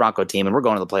Stafford on this Bronco team and we're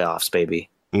going to the playoffs, baby.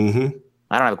 Mm-hmm.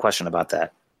 I don't have a question about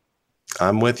that.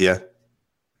 I'm with you.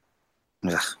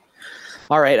 Ugh.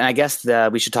 All right, and I guess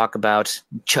we should talk about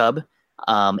Chubb,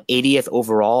 80th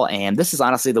overall, and this is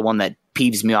honestly the one that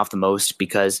peeves me off the most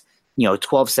because,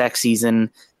 12 sack season,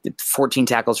 14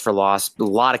 tackles for loss, a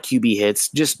lot of QB hits,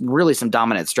 just really some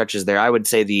dominant stretches there. I would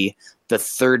say the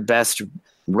third best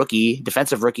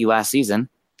defensive rookie last season,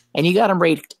 and you got him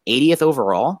rated 80th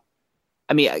overall.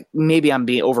 I mean, maybe I'm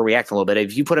being overreacting a little bit.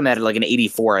 If you put him at like an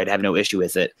 84, I'd have no issue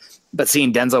with it. But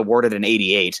seeing Denzel Ward at an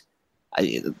 88,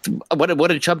 what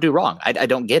did Chubb do wrong? I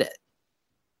don't get it.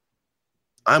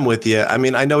 I'm with you. I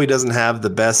mean, I know he doesn't have the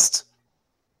best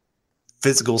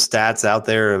physical stats out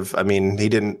there. He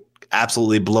didn't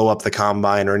absolutely blow up the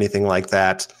combine or anything like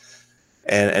that.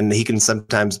 And he can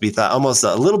sometimes be thought almost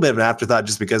a little bit of an afterthought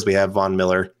just because we have Von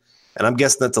Miller. And I'm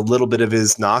guessing that's a little bit of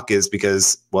his knock is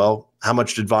because, well, how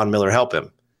much did Von Miller help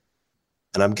him?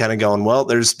 And I'm kind of going, well,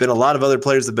 there's been a lot of other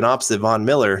players that have been opposite Von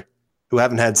Miller who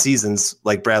haven't had seasons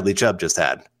like Bradley Chubb just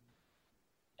had.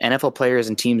 NFL players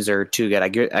and teams are too good.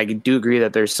 I do agree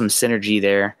that there's some synergy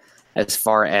there as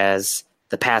far as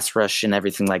the pass rush and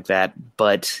everything like that,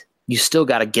 but you still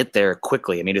got to get there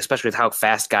quickly. I mean, especially with how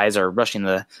fast guys are getting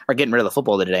rid of the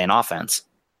football today in offense.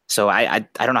 So I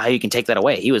don't know how you can take that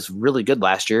away. He was really good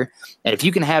last year. And if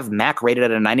you can have Mack rated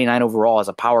at a 99 overall as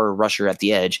a power rusher at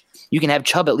the edge, you can have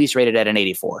Chubb at least rated at an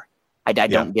 84. I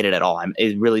don't get it at all.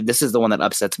 This is the one that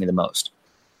upsets me the most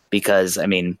because, I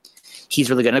mean, he's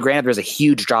really good. Now, granted, there's a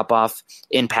huge drop-off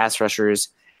in pass rushers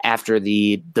after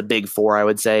the big four, I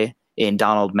would say, in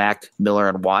Donald, Mack, Miller,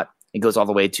 and Watt. It goes all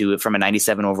the way from a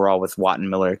 97 overall with Watt and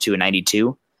Miller to a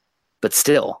 92. But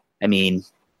still, I mean,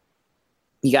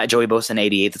 you got Joey Bosa at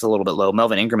 88. That's a little bit low.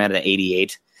 Melvin Ingram at an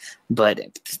 88.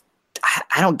 But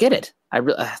I don't get it.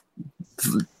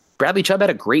 Bradley Chubb had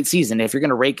a great season. If you're going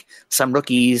to rake some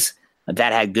rookies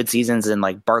that had good seasons in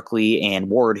like Barkley and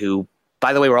Ward, who,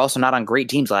 by the way, were also not on great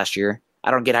teams last year,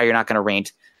 I don't get how you're not going to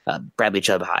rank Bradley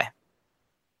Chubb high.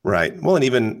 Right. Well, and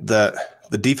even the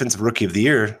defensive rookie of the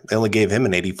year, they only gave him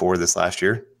an 84 this last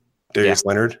year. Darius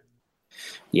Leonard.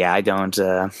 Yeah, I don't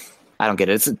get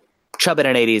it. Chubb at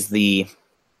an 80 is the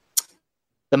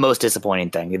most disappointing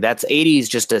thing. 80 is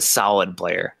just a solid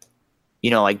player.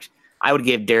 Like I would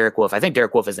give Derek Wolfe. I think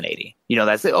Derek Wolfe is an 80.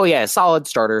 That's a solid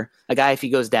starter. A guy, if he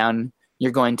goes down,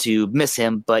 you're going to miss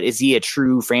him. But is he a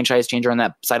true franchise changer on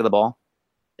that side of the ball?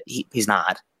 He's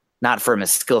not from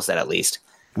his skill set at least.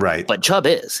 Right. But Chubb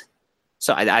is.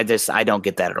 So I don't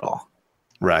get that at all.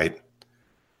 Right.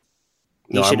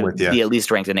 No, he should be at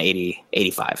least ranked in 80,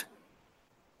 85.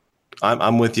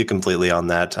 I'm with you completely on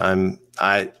that.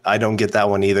 I don't get that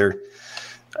one either.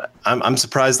 I'm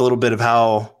surprised a little bit of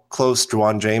how close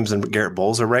Juwan James and Garrett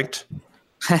Bowles are ranked.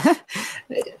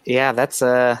 Yeah, that's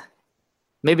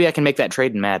maybe I can make that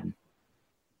trade in Madden.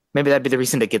 Maybe that'd be the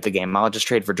reason to get the game. I'll just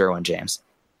trade for Juwan James.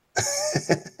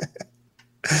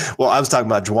 Well, I was talking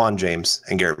about Juwan James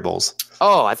and Garrett Bowles.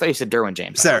 Oh, I thought you said Derwin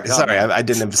James. Sorry, I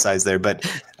didn't emphasize there, but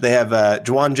they have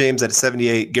Juwan James at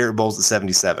 78, Garrett Bowles at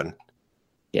 77.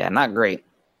 Yeah, not great.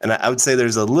 And I would say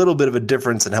there's a little bit of a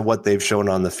difference in what they've shown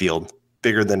on the field,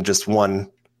 bigger than just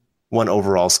one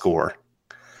overall score.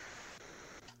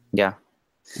 Yeah.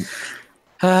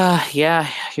 Yeah,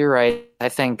 you're right. I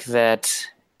think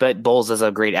but Bowles is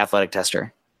a great athletic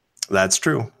tester. That's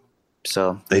true.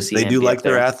 So they do like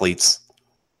their athletes.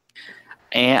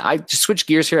 And I just switched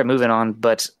gears here. I'm moving on,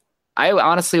 but I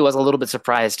honestly was a little bit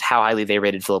surprised how highly they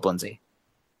rated Phillip Lindsay.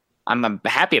 I'm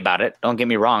happy about it. Don't get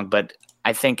me wrong, but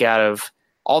I think out of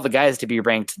all the guys to be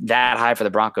ranked that high for the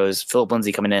Broncos, Phillip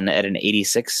Lindsay coming in at an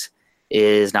 86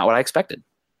 is not what I expected.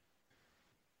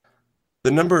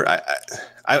 The number,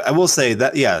 I will say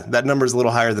that, yeah, that number is a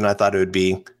little higher than I thought it would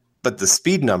be, but the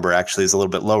speed number actually is a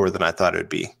little bit lower than I thought it would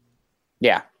be.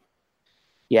 Yeah.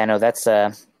 Yeah, no, that's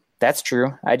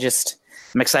true.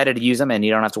 I'm excited to use him, and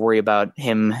you don't have to worry about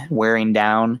him wearing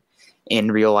down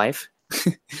in real life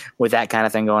with that kind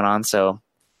of thing going on. So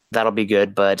that'll be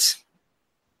good. But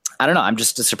I don't know. I'm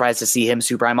just surprised to see him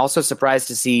super. I'm also surprised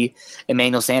to see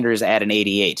Emmanuel Sanders at an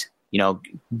 88.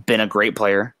 Been a great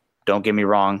player. Don't get me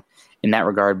wrong in that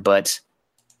regard, but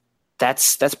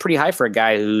that's pretty high for a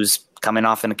guy who's coming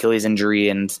off an Achilles injury.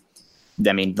 And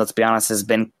I mean, let's be honest, has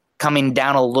been coming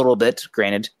down a little bit.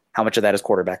 Granted, how much of that is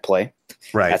quarterback play?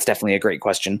 Right. That's definitely a great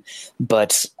question.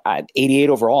 But 88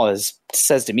 overall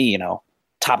says to me,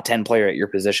 top 10 player at your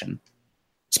position,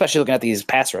 especially looking at these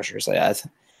pass rushers.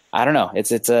 I don't know.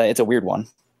 It's a weird one.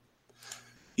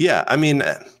 Yeah. I mean,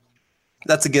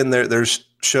 that's again, there's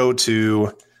show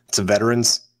to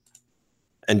veterans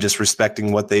and just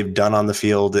respecting what they've done on the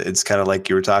field. It's kind of like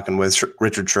you were talking with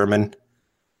Richard Sherman,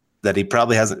 that he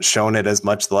probably hasn't shown it as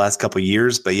much the last couple of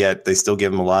years, but yet they still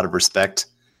give him a lot of respect.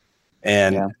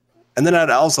 And then I'd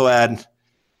also add,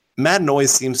 Madden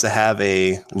always seems to have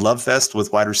a love fest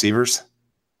with wide receivers.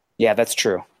 Yeah, that's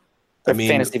true. They're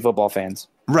fantasy football fans.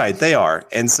 Right, they are.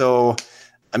 And so,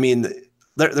 I mean,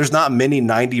 there's not many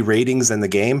 90 ratings in the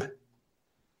game,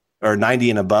 or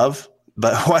 90 and above,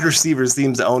 but wide receivers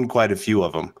seems to own quite a few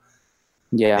of them.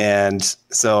 Yeah. And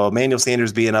so Emmanuel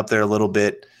Sanders being up there a little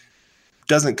bit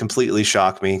doesn't completely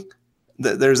shock me.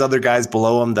 There's other guys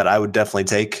below him that I would definitely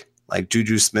take, like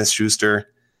Juju Smith-Schuster.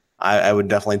 I would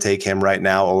definitely take him right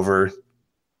now over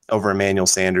Emmanuel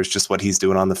Sanders, just what he's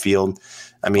doing on the field.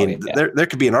 I mean, there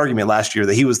could be an argument last year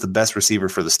that he was the best receiver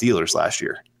for the Steelers last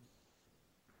year.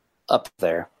 Up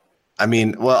there. I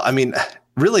mean,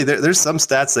 really, there's some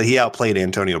stats that he outplayed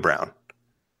Antonio Brown.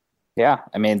 Yeah,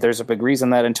 I mean, there's a big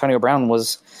reason that Antonio Brown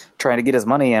was trying to get his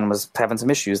money and was having some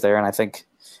issues there, and I think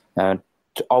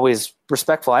always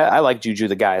respectful. I like Juju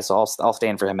the guy, so I'll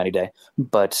stand for him any day.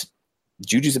 But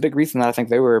Juju's a big reason that I think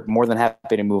they were more than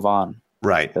happy to move on.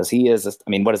 Right. Because he is, I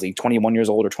mean, what is he, 21 years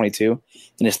old or 22?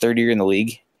 In his third year in the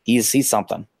league, he's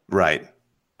something. Right.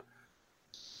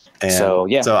 And so,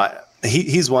 yeah. So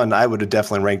he's one I would have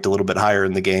definitely ranked a little bit higher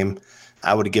in the game.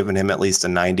 I would have given him at least a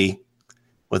 90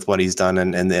 with what he's done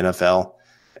in the NFL.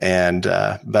 And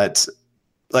but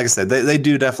like I said, they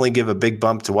do definitely give a big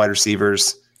bump to wide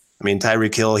receivers. I mean,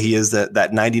 Tyreek Hill, he is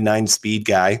that 99 speed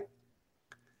guy.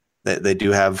 They do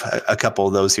have a couple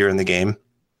of those here in the game.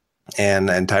 And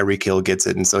Tyreek Hill gets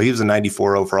it. And so he was a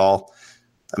 94 overall.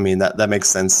 I mean, that makes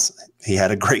sense. He had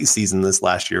a great season this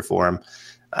last year for him.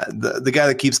 The guy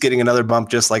that keeps getting another bump,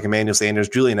 just like Emmanuel Sanders,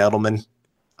 Julian Edelman.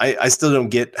 I still don't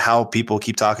get how people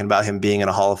keep talking about him being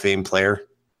a Hall of Fame player.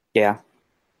 Yeah.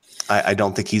 I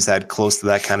don't think he's had close to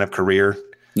that kind of career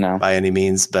by any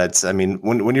means. But, I mean,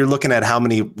 when you're looking at how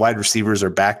many wide receivers are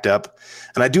backed up,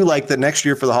 and I do like that next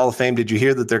year for the Hall of Fame, did you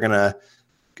hear that they're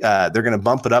gonna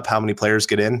bump it up how many players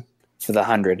get in? For the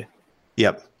 100.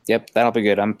 Yep, that'll be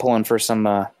good. I'm pulling for some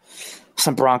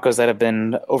Broncos that have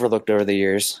been overlooked over the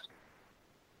years.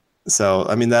 So,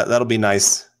 I mean, that'll be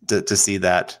nice to see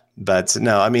that. But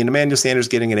no, I mean, Emmanuel Sanders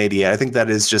getting an 88, I think that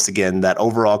is just, again, that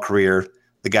overall career.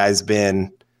 The guy's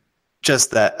been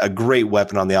just a great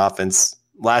weapon on the offense.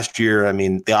 Last year, I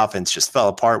mean, the offense just fell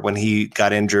apart when he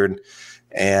got injured.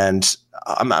 And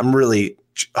I'm really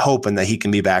hoping that he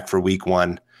can be back for week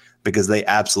 1 because they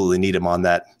absolutely need him on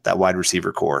that wide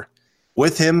receiver core.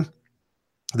 With him,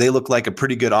 they look like a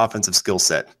pretty good offensive skill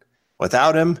set.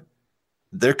 Without him,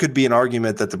 there could be an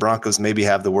argument that the Broncos maybe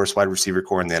have the worst wide receiver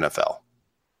core in the NFL.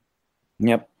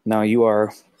 Yep. No, you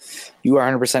are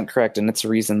 100% correct, and it's a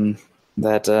reason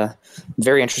that I'm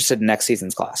very interested in next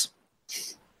season's class.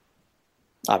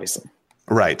 Obviously.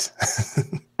 Right.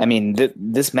 I mean,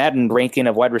 this Madden ranking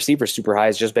of wide receivers super high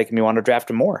is just making me want to draft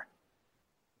him more.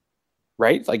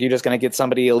 Right? Like, you're just going to get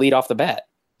somebody elite off the bat.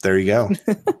 There you go.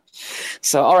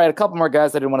 So, all right, a couple more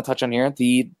guys I didn't want to touch on here.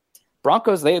 The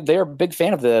Broncos, they're a big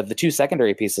fan of the 2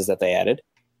 secondary pieces that they added.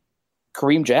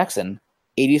 Kareem Jackson,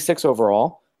 86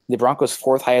 overall, the Broncos'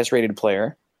 4th highest rated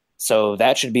player. So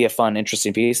that should be a fun,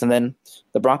 interesting piece. And then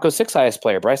the Broncos' 6th highest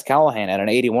player, Bryce Callahan, at an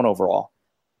 81 overall.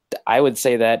 I would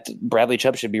say that Bradley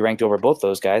Chubb should be ranked over both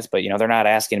those guys, but they're not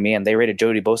asking me, and they rated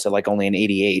Jody Bosa like only an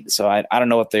 88. So I don't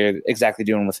know what they're exactly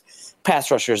doing with pass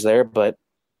rushers there, but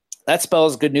that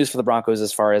spells good news for the Broncos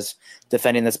as far as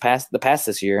defending the pass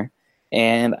this year.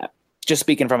 And just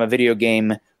speaking from a video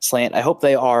game slant, I hope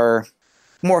they are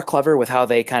more clever with how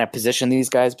they kind of position these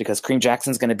guys, because Kareem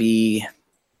Jackson's going to be,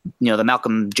 the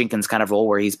Malcolm Jenkins kind of role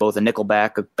where he's both a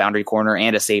nickelback, a boundary corner,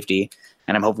 and a safety.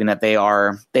 And I'm hoping that they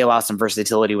allow some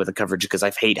versatility with the coverage, because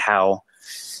I hate how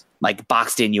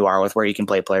boxed in you are with where you can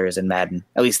play players in Madden,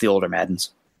 at least the older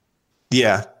Maddens.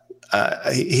 Yeah.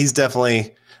 He's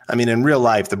definitely, in real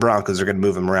life, the Broncos are going to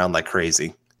move him around like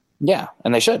crazy. Yeah.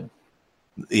 And they should.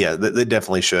 Yeah, they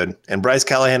definitely should. And Bryce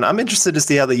Callahan, I'm interested to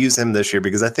see how they use him this year,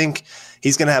 because I think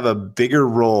he's going to have a bigger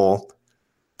role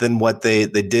than what they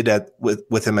did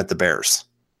with him at the Bears.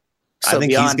 So I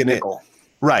think he's going to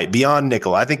right beyond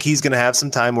nickel. I think he's going to have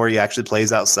some time where he actually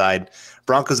plays outside.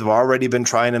 Broncos have already been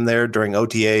trying him there during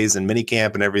OTAs and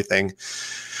minicamp and everything.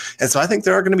 And so I think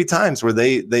there are going to be times where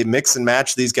they mix and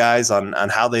match these guys on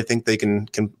how they think they can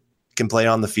play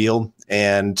on the field.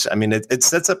 And it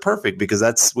sets up perfect, because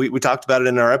that's we talked about it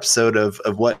in our episode of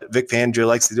what Vic Fangio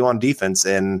likes to do on defense,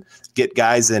 and get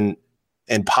guys in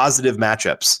positive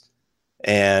matchups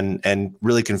and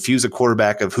really confuse a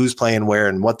quarterback of who's playing where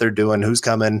and what they're doing, who's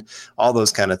coming, all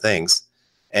those kind of things.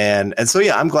 And so,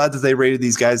 yeah, I'm glad that they rated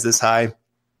these guys this high.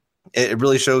 It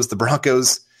really shows the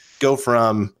Broncos go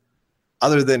from,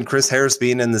 other than Chris Harris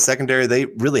being in the secondary, they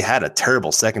really had a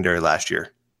terrible secondary last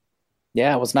year.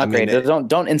 Yeah, it was not great.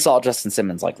 Don't insult Justin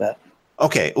Simmons like that.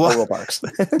 Okay, well,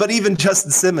 but even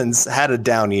Justin Simmons had a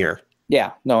down year.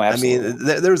 Yeah, no,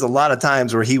 absolutely. There was a lot of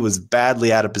times where he was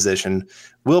badly out of position.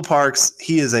 Will Parks,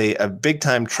 he is a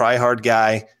big-time try-hard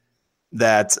guy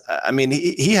that,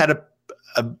 he had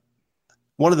a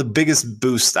one of the biggest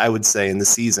boosts, I would say, in the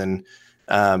season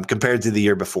compared to the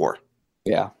year before.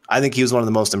 Yeah. I think he was one of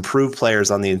the most improved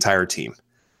players on the entire team.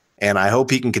 And I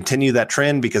hope he can continue that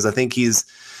trend because I think he's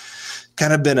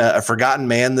kind of been a forgotten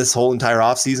man this whole entire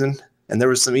offseason. And there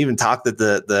was some even talk that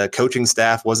the coaching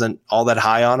staff wasn't all that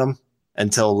high on him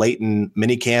until late in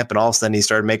minicamp, and all of a sudden he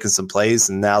started making some plays,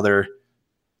 and now they're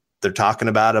talking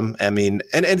about him. I mean,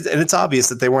 and it's obvious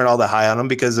that they weren't all that high on him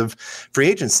because of free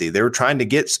agency. They were trying to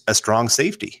get a strong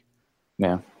safety.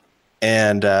 Yeah.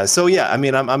 And so, yeah, I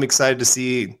mean, I'm excited to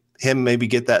see him maybe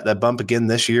get that bump again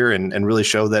this year and really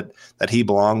show that he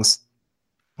belongs.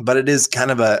 But it is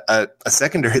kind of a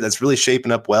secondary that's really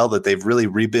shaping up well, that they've really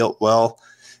rebuilt well,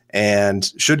 and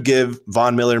should give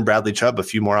Von Miller and Bradley Chubb a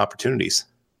few more opportunities.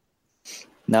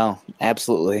 No,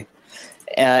 absolutely.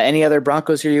 Any other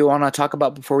Broncos here you want to talk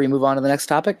about before we move on to the next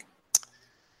topic?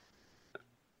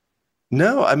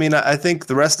 No, I mean, I think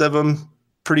the rest of them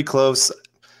pretty close.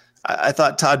 I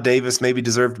thought Todd Davis maybe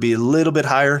deserved to be a little bit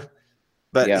higher,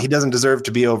 but he doesn't deserve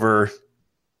to be over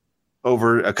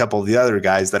a couple of the other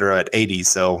guys that are at 80.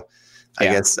 So I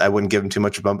guess I wouldn't give him too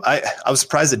much of a bump. I was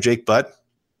surprised at Jake Butt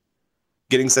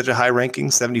getting such a high ranking,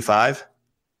 75.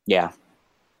 Yeah.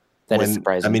 That is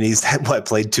surprising. I mean, he's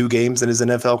played 2 games in his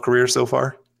NFL career so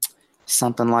far?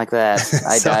 Something like that.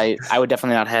 I would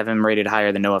definitely not have him rated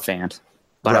higher than Noah Fant,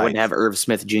 but I wouldn't have Irv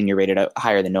Smith Jr. rated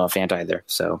higher than Noah Fant either.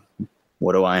 So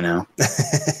what do I know?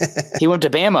 He went to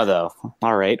Bama, though.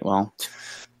 All right, well,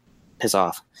 piss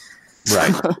off.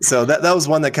 Right. So that was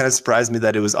one that kind of surprised me,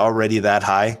 that it was already that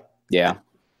high. Yeah.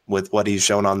 With what he's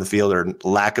shown on the field, or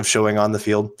lack of showing on the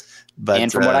field.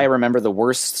 And from what I remember, the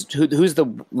worst, who's the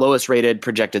lowest rated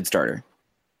projected starter?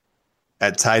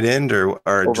 At tight end or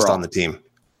just on the team?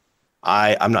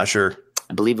 I'm not sure.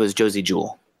 I believe it was Josie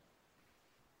Jewell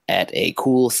at a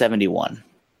cool 71,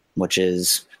 which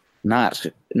is not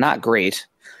great.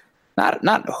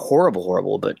 Not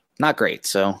horrible, but not great.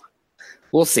 So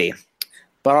we'll see.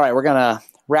 But all right, we're going to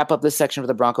wrap up this section for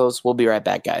the Broncos. We'll be right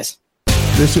back, guys.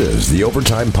 This is the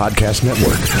Overtime Podcast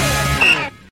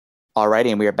Network.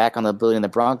 Alrighty, and we are back on the Building the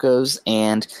Broncos,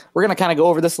 and we're going to kind of go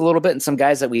over this a little bit, and some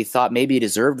guys that we thought maybe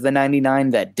deserved the 99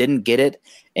 that didn't get it.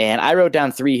 And I wrote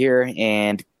down 3 here,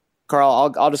 and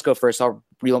Carl, I'll just go first. I'll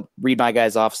read my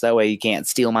guys off, so that way you can't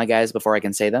steal my guys before I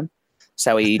can say them.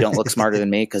 So that way you don't look smarter than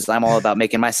me, because I'm all about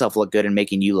making myself look good and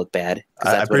making you look bad.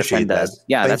 I appreciate that. Does.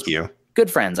 Yeah, Thank you. Good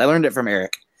friends. I learned it from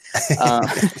Eric.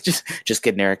 Just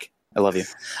kidding, Eric. I love you.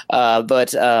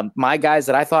 But my guys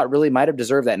that I thought really might have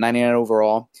deserved that 99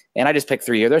 overall, and I just picked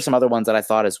 3 here. There's some other ones that I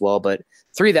thought as well, but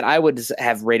 3 that I would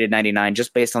have rated 99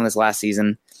 just based on this last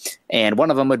season. And one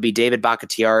of them would be David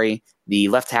Bakhtiari, the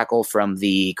left tackle from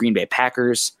the Green Bay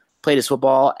Packers, played his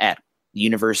football at the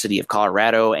University of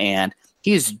Colorado, and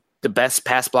he's the best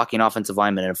pass blocking offensive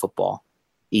lineman in football.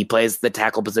 He plays the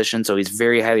tackle position, so he's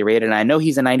very highly rated. And I know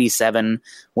he's a 97,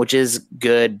 which is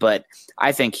good, but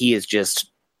I think he is just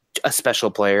a special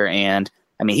player. And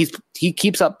I mean, he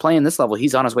keeps up playing this level.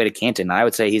 He's on his way to Canton. I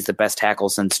would say he's the best tackle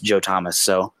since Joe Thomas.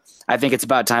 So I think it's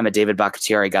about time that David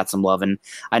Bakhtiari got some love. And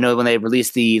I know when they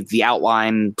released the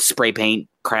outline spray paint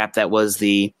crap that was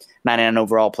the 99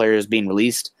 overall players being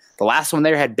released, the last one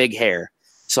there had big hair.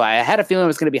 So I had a feeling it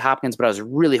was going to be Hopkins, but I was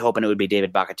really hoping it would be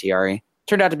David Bakhtiari.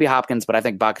 Turned out to be Hopkins, but I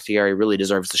think Bakhtiari really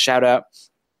deserves the shout out.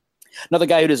 Another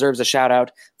guy who deserves a shout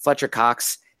out, Fletcher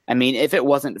Cox. I mean, if it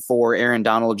wasn't for Aaron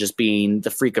Donald just being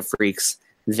the freak of freaks,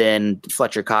 then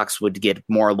Fletcher Cox would get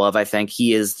more love. I think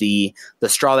he is the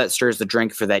straw that stirs the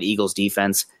drink for that Eagles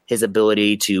defense. His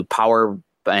ability to power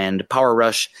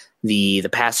rush the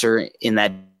passer in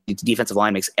that defensive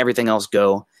line makes everything else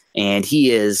go. And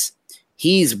he's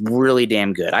really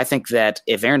damn good. I think that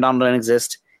if Aaron Donald didn't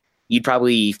exist, you'd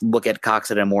probably look at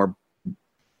Cox at a more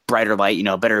brighter light,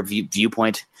 better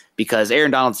viewpoint, because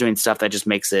Aaron Donald's doing stuff that just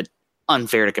makes it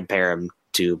unfair to compare him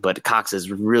to. But Cox is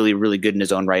really, really good in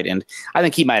his own right, and I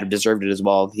think he might have deserved it as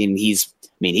well. He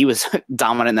was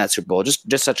dominant in that Super Bowl,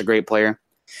 just such a great player.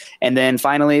 And then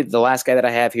finally, the last guy that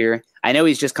I have here, I know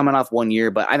he's just coming off 1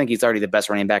 year, but I think he's already the best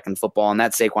running back in football, and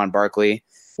that's Saquon Barkley.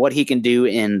 What he can do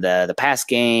in the pass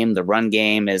game, the run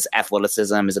game, his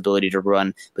athleticism, his ability to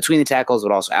run between the tackles,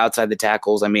 but also outside the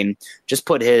tackles. I mean, just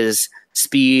put his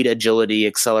speed, agility,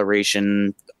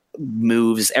 acceleration,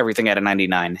 moves, everything at a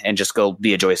 99 and just go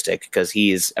be a joystick, because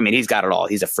he's got it all.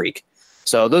 He's a freak.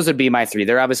 So those would be my 3.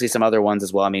 There are obviously some other ones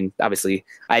as well. I mean, obviously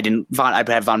I'd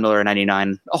have Von Miller at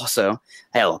 99 also.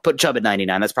 Hell, put Chubb at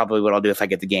 99. That's probably what I'll do if I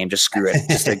get the game. Just screw it.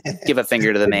 Just to give a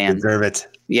finger to the man. Deserve it.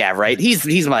 Yeah, right.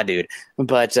 He's my dude.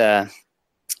 But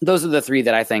those are the 3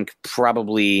 that I think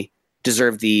probably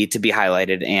deserve to be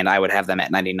highlighted, and I would have them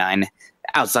at 99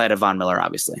 outside of Von Miller,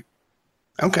 obviously.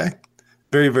 Okay.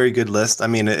 Very, very good list. I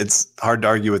mean, it's hard to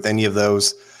argue with any of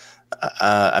those.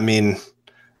 I mean,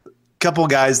 a couple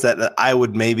guys that I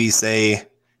would maybe say,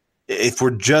 if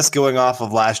we're just going off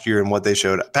of last year and what they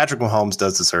showed, Patrick Mahomes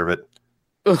does deserve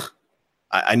it.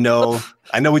 I know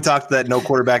we talked that no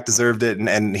quarterback deserved it,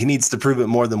 and he needs to prove it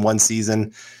more than one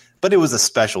season, but it was a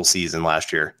special season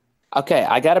last year. Okay,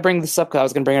 I got to bring this up because I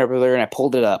was going to bring it up earlier, and I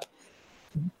pulled it up.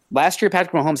 Last year,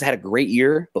 Patrick Mahomes had a great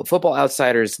year, but Football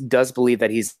Outsiders does believe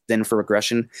that he's in for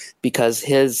regression because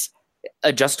his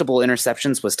adjustable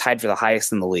interceptions was tied for the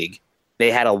highest in the league.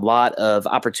 They had a lot of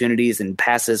opportunities and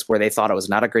passes where they thought it was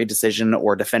not a great decision,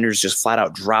 or defenders just flat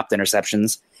out dropped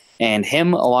interceptions. And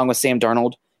him, along with Sam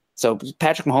Darnold, so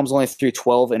Patrick Mahomes only threw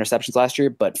 12 interceptions last year,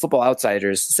 but Football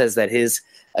Outsiders says that his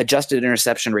adjusted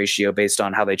interception ratio based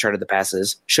on how they charted the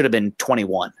passes should have been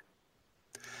 21.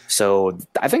 So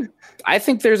I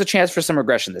think there's a chance for some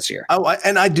regression this year. Oh,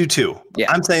 and I do too. Yeah.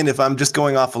 I'm saying if I'm just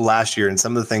going off of last year and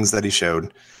some of the things that he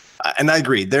showed, and I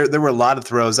agree, there were a lot of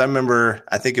throws. I remember,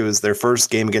 I think it was their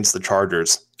first game against the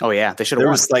Chargers. Oh yeah, they should have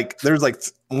won. There was like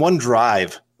one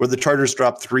drive where the Chargers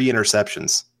dropped 3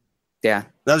 interceptions. Yeah.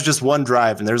 That was just one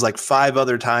drive, and there's like 5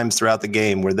 other times throughout the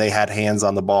game where they had hands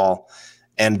on the ball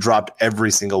and dropped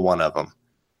every single one of them.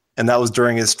 And that was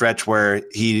during his stretch where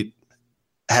he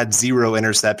had 0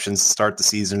 interceptions to start the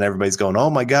season, and everybody's going, oh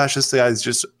my gosh, this guy is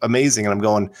just amazing. And I'm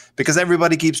going, because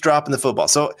everybody keeps dropping the football.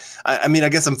 So, I mean, I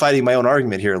guess I'm fighting my own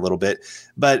argument here a little bit.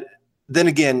 But then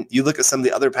again, you look at some of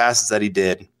the other passes that he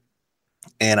did,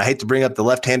 and I hate to bring up the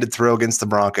left-handed throw against the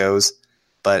Broncos,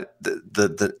 but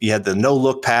you had the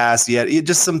no-look pass. You had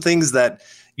just some things that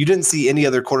you didn't see any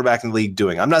other quarterback in the league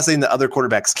doing. I'm not saying that other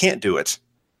quarterbacks can't do it.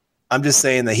 I'm just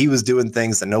saying that he was doing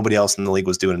things that nobody else in the league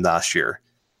was doing last year.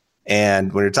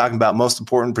 And when you're talking about most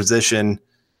important position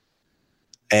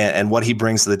and what he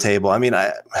brings to the table, I mean,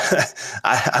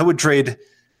 I would trade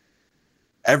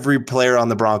every player on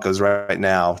the Broncos right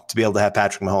now to be able to have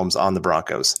Patrick Mahomes on the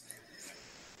Broncos.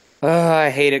 I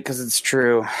hate it because it's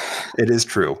true. It is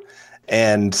true.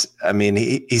 And I mean,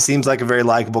 he seems like a very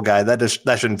likable guy.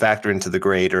 That shouldn't factor into the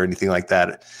grade or anything like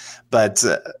that. But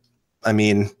I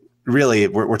mean, really,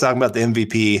 we're talking about the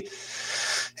MVP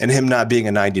and him not being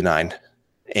a 99.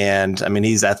 And I mean,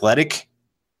 he's athletic.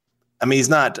 I mean, he's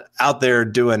not out there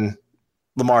doing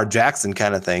Lamar Jackson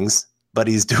kind of things, but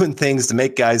he's doing things to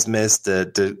make guys miss,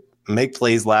 to make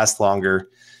plays last longer.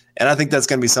 And I think that's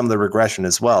going to be some of the regression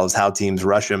as well, is how teams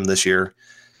rush him this year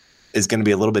is going to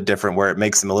be a little bit different, where it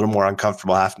makes him a little more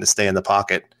uncomfortable having to stay in the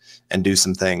pocket and do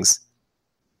some things.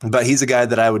 But he's a guy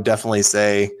that I would definitely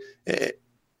say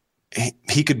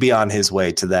he could be on his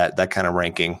way to that kind of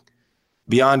ranking.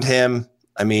 Beyond him,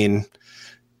 I mean,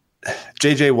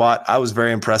 J.J. Watt, I was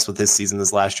very impressed with his season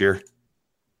this last year.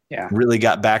 Yeah. Really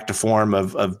got back to form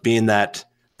of being that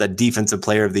defensive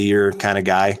player of the year kind of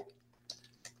guy.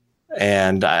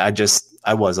 And I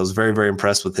was very, very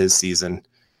impressed with his season.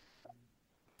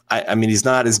 I mean, he's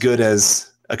not as good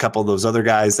as a couple of those other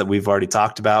guys that we've already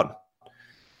talked about,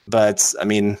 but I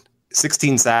mean,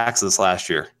 16 sacks this last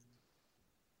year.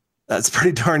 That's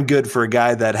pretty darn good for a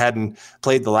guy that hadn't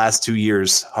played the last 2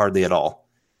 years hardly at all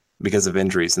because of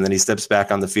injuries. And then he steps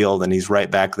back on the field and he's right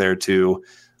back there to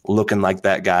looking like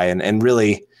that guy. And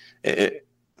really,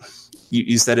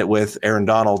 you said it with Aaron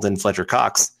Donald and Fletcher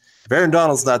Cox. If Aaron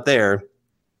Donald's not there,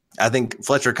 I think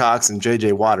Fletcher Cox and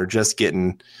J.J. Watt are just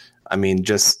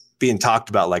being talked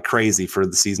about like crazy for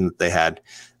the season that they had.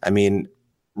 I mean,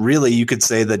 really, you could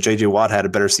say that J.J. Watt had a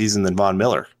better season than Von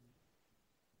Miller.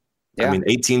 Yeah. I mean,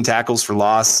 18 tackles for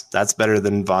loss, that's better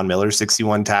than Von Miller.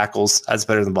 61 tackles, that's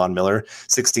better than Von Miller.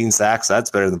 16 sacks, that's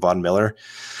better than Von Miller.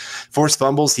 Forced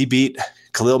fumbles, he beat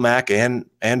Khalil Mack and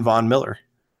Von Miller.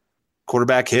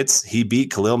 Quarterback hits, he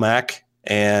beat Khalil Mack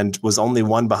and was only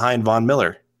one behind Von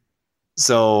Miller.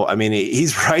 So, I mean,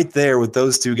 he's right there with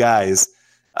those two guys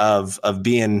of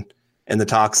being in the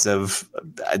talks of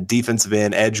a defensive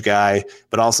end, edge guy,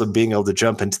 but also being able to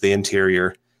jump into the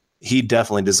interior. He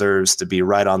definitely deserves to be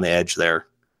right on the edge there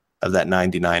of that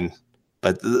 99.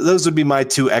 But those would be my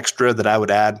 2 extra that I would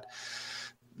add.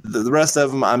 The rest of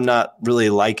them I'm not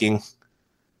really liking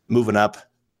moving up.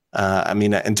 I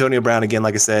mean, Antonio Brown, again,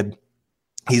 like I said,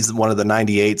 he's one of the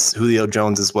 98s. Julio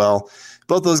Jones as well.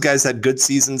 Both those guys had good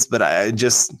seasons, but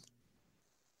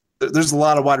there's a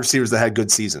lot of wide receivers that had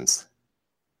good seasons.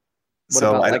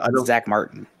 What about Zach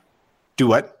Martin? Do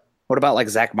what? What about like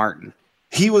Zach Martin?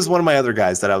 He was one of my other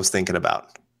guys that I was thinking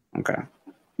about. Okay.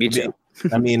 Me too.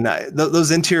 I mean, those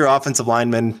interior offensive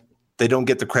linemen, they don't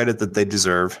get the credit that they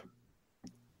deserve.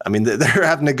 I mean, they're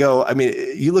having to go. I mean,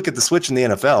 you look at the switch in the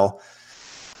NFL.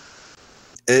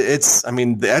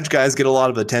 The edge guys get a lot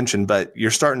of attention, but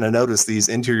you're starting to notice these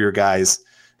interior guys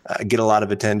get a lot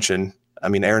of attention. I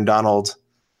mean, Aaron Donald,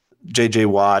 J.J.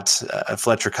 Watt,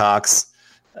 Fletcher Cox.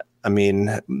 I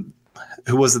mean,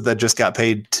 who was it that just got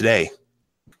paid today?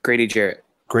 Grady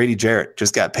Jarrett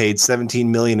just got paid $17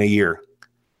 million a year.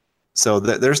 So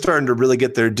they're starting to really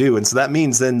get their due. And so that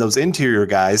means then those interior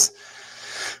guys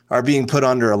are being put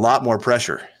under a lot more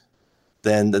pressure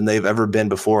than they've ever been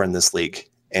before in this league.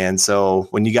 And so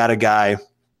when you got a guy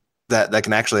that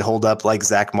can actually hold up like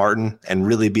Zach Martin and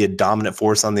really be a dominant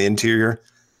force on the interior,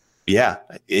 yeah,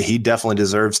 he definitely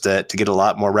deserves to get a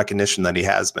lot more recognition than he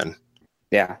has been.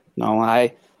 Yeah, no,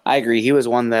 I agree. He was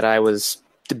one that I was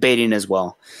debating as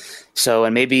well. So,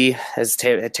 and maybe as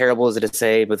terrible as it is to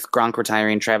say, with Gronk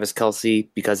retiring, Travis Kelce,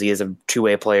 because he is a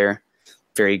two-way player,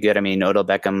 very good. I mean, Odell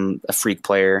Beckham, a freak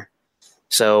player.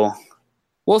 So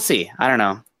we'll see. I don't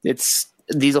know.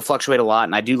 These will fluctuate a lot,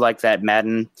 and I do like that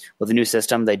Madden, with the new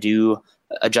system, they do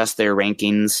adjust their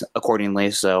rankings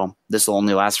accordingly, so this will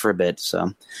only last for a bit,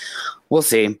 so we'll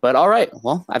see. But all right,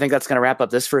 well, I think that's going to wrap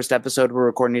up this first episode we're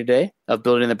recording today of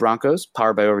Building the Broncos,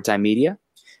 powered by Overtime Media.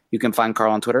 You can find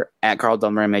Carl on Twitter at Carl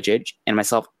Dumler MHH and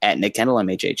myself at Nick Kendall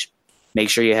MHH. Make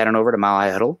sure you head on over to Mile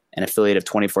High Huddle, an affiliate of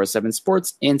 24/7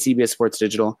 Sports and CBS Sports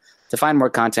Digital, to find more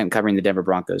content covering the Denver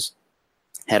Broncos.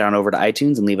 Head on over to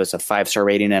iTunes and leave us a 5-star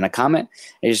rating and a comment,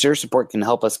 as your support can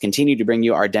help us continue to bring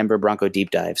you our Denver Bronco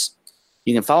deep dives.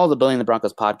 You can follow the Building the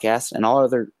Broncos podcast and all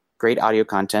other great audio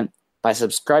content by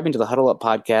subscribing to the Huddle Up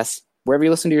podcast wherever you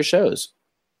listen to your shows.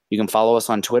 You can follow us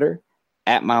on Twitter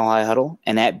at Mile High Huddle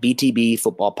and at BTB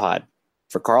Football Pod.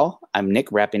 For Carl, I'm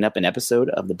Nick, wrapping up an episode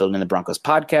of the Building the Broncos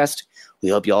podcast. We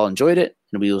hope you all enjoyed it,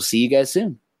 and we will see you guys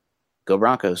soon. Go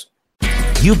Broncos.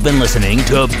 You've been listening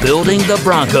to Building the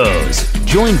Broncos.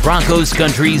 Join Broncos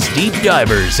Country's deep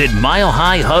divers at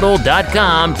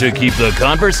milehighhuddle.com to keep the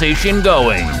conversation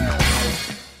going.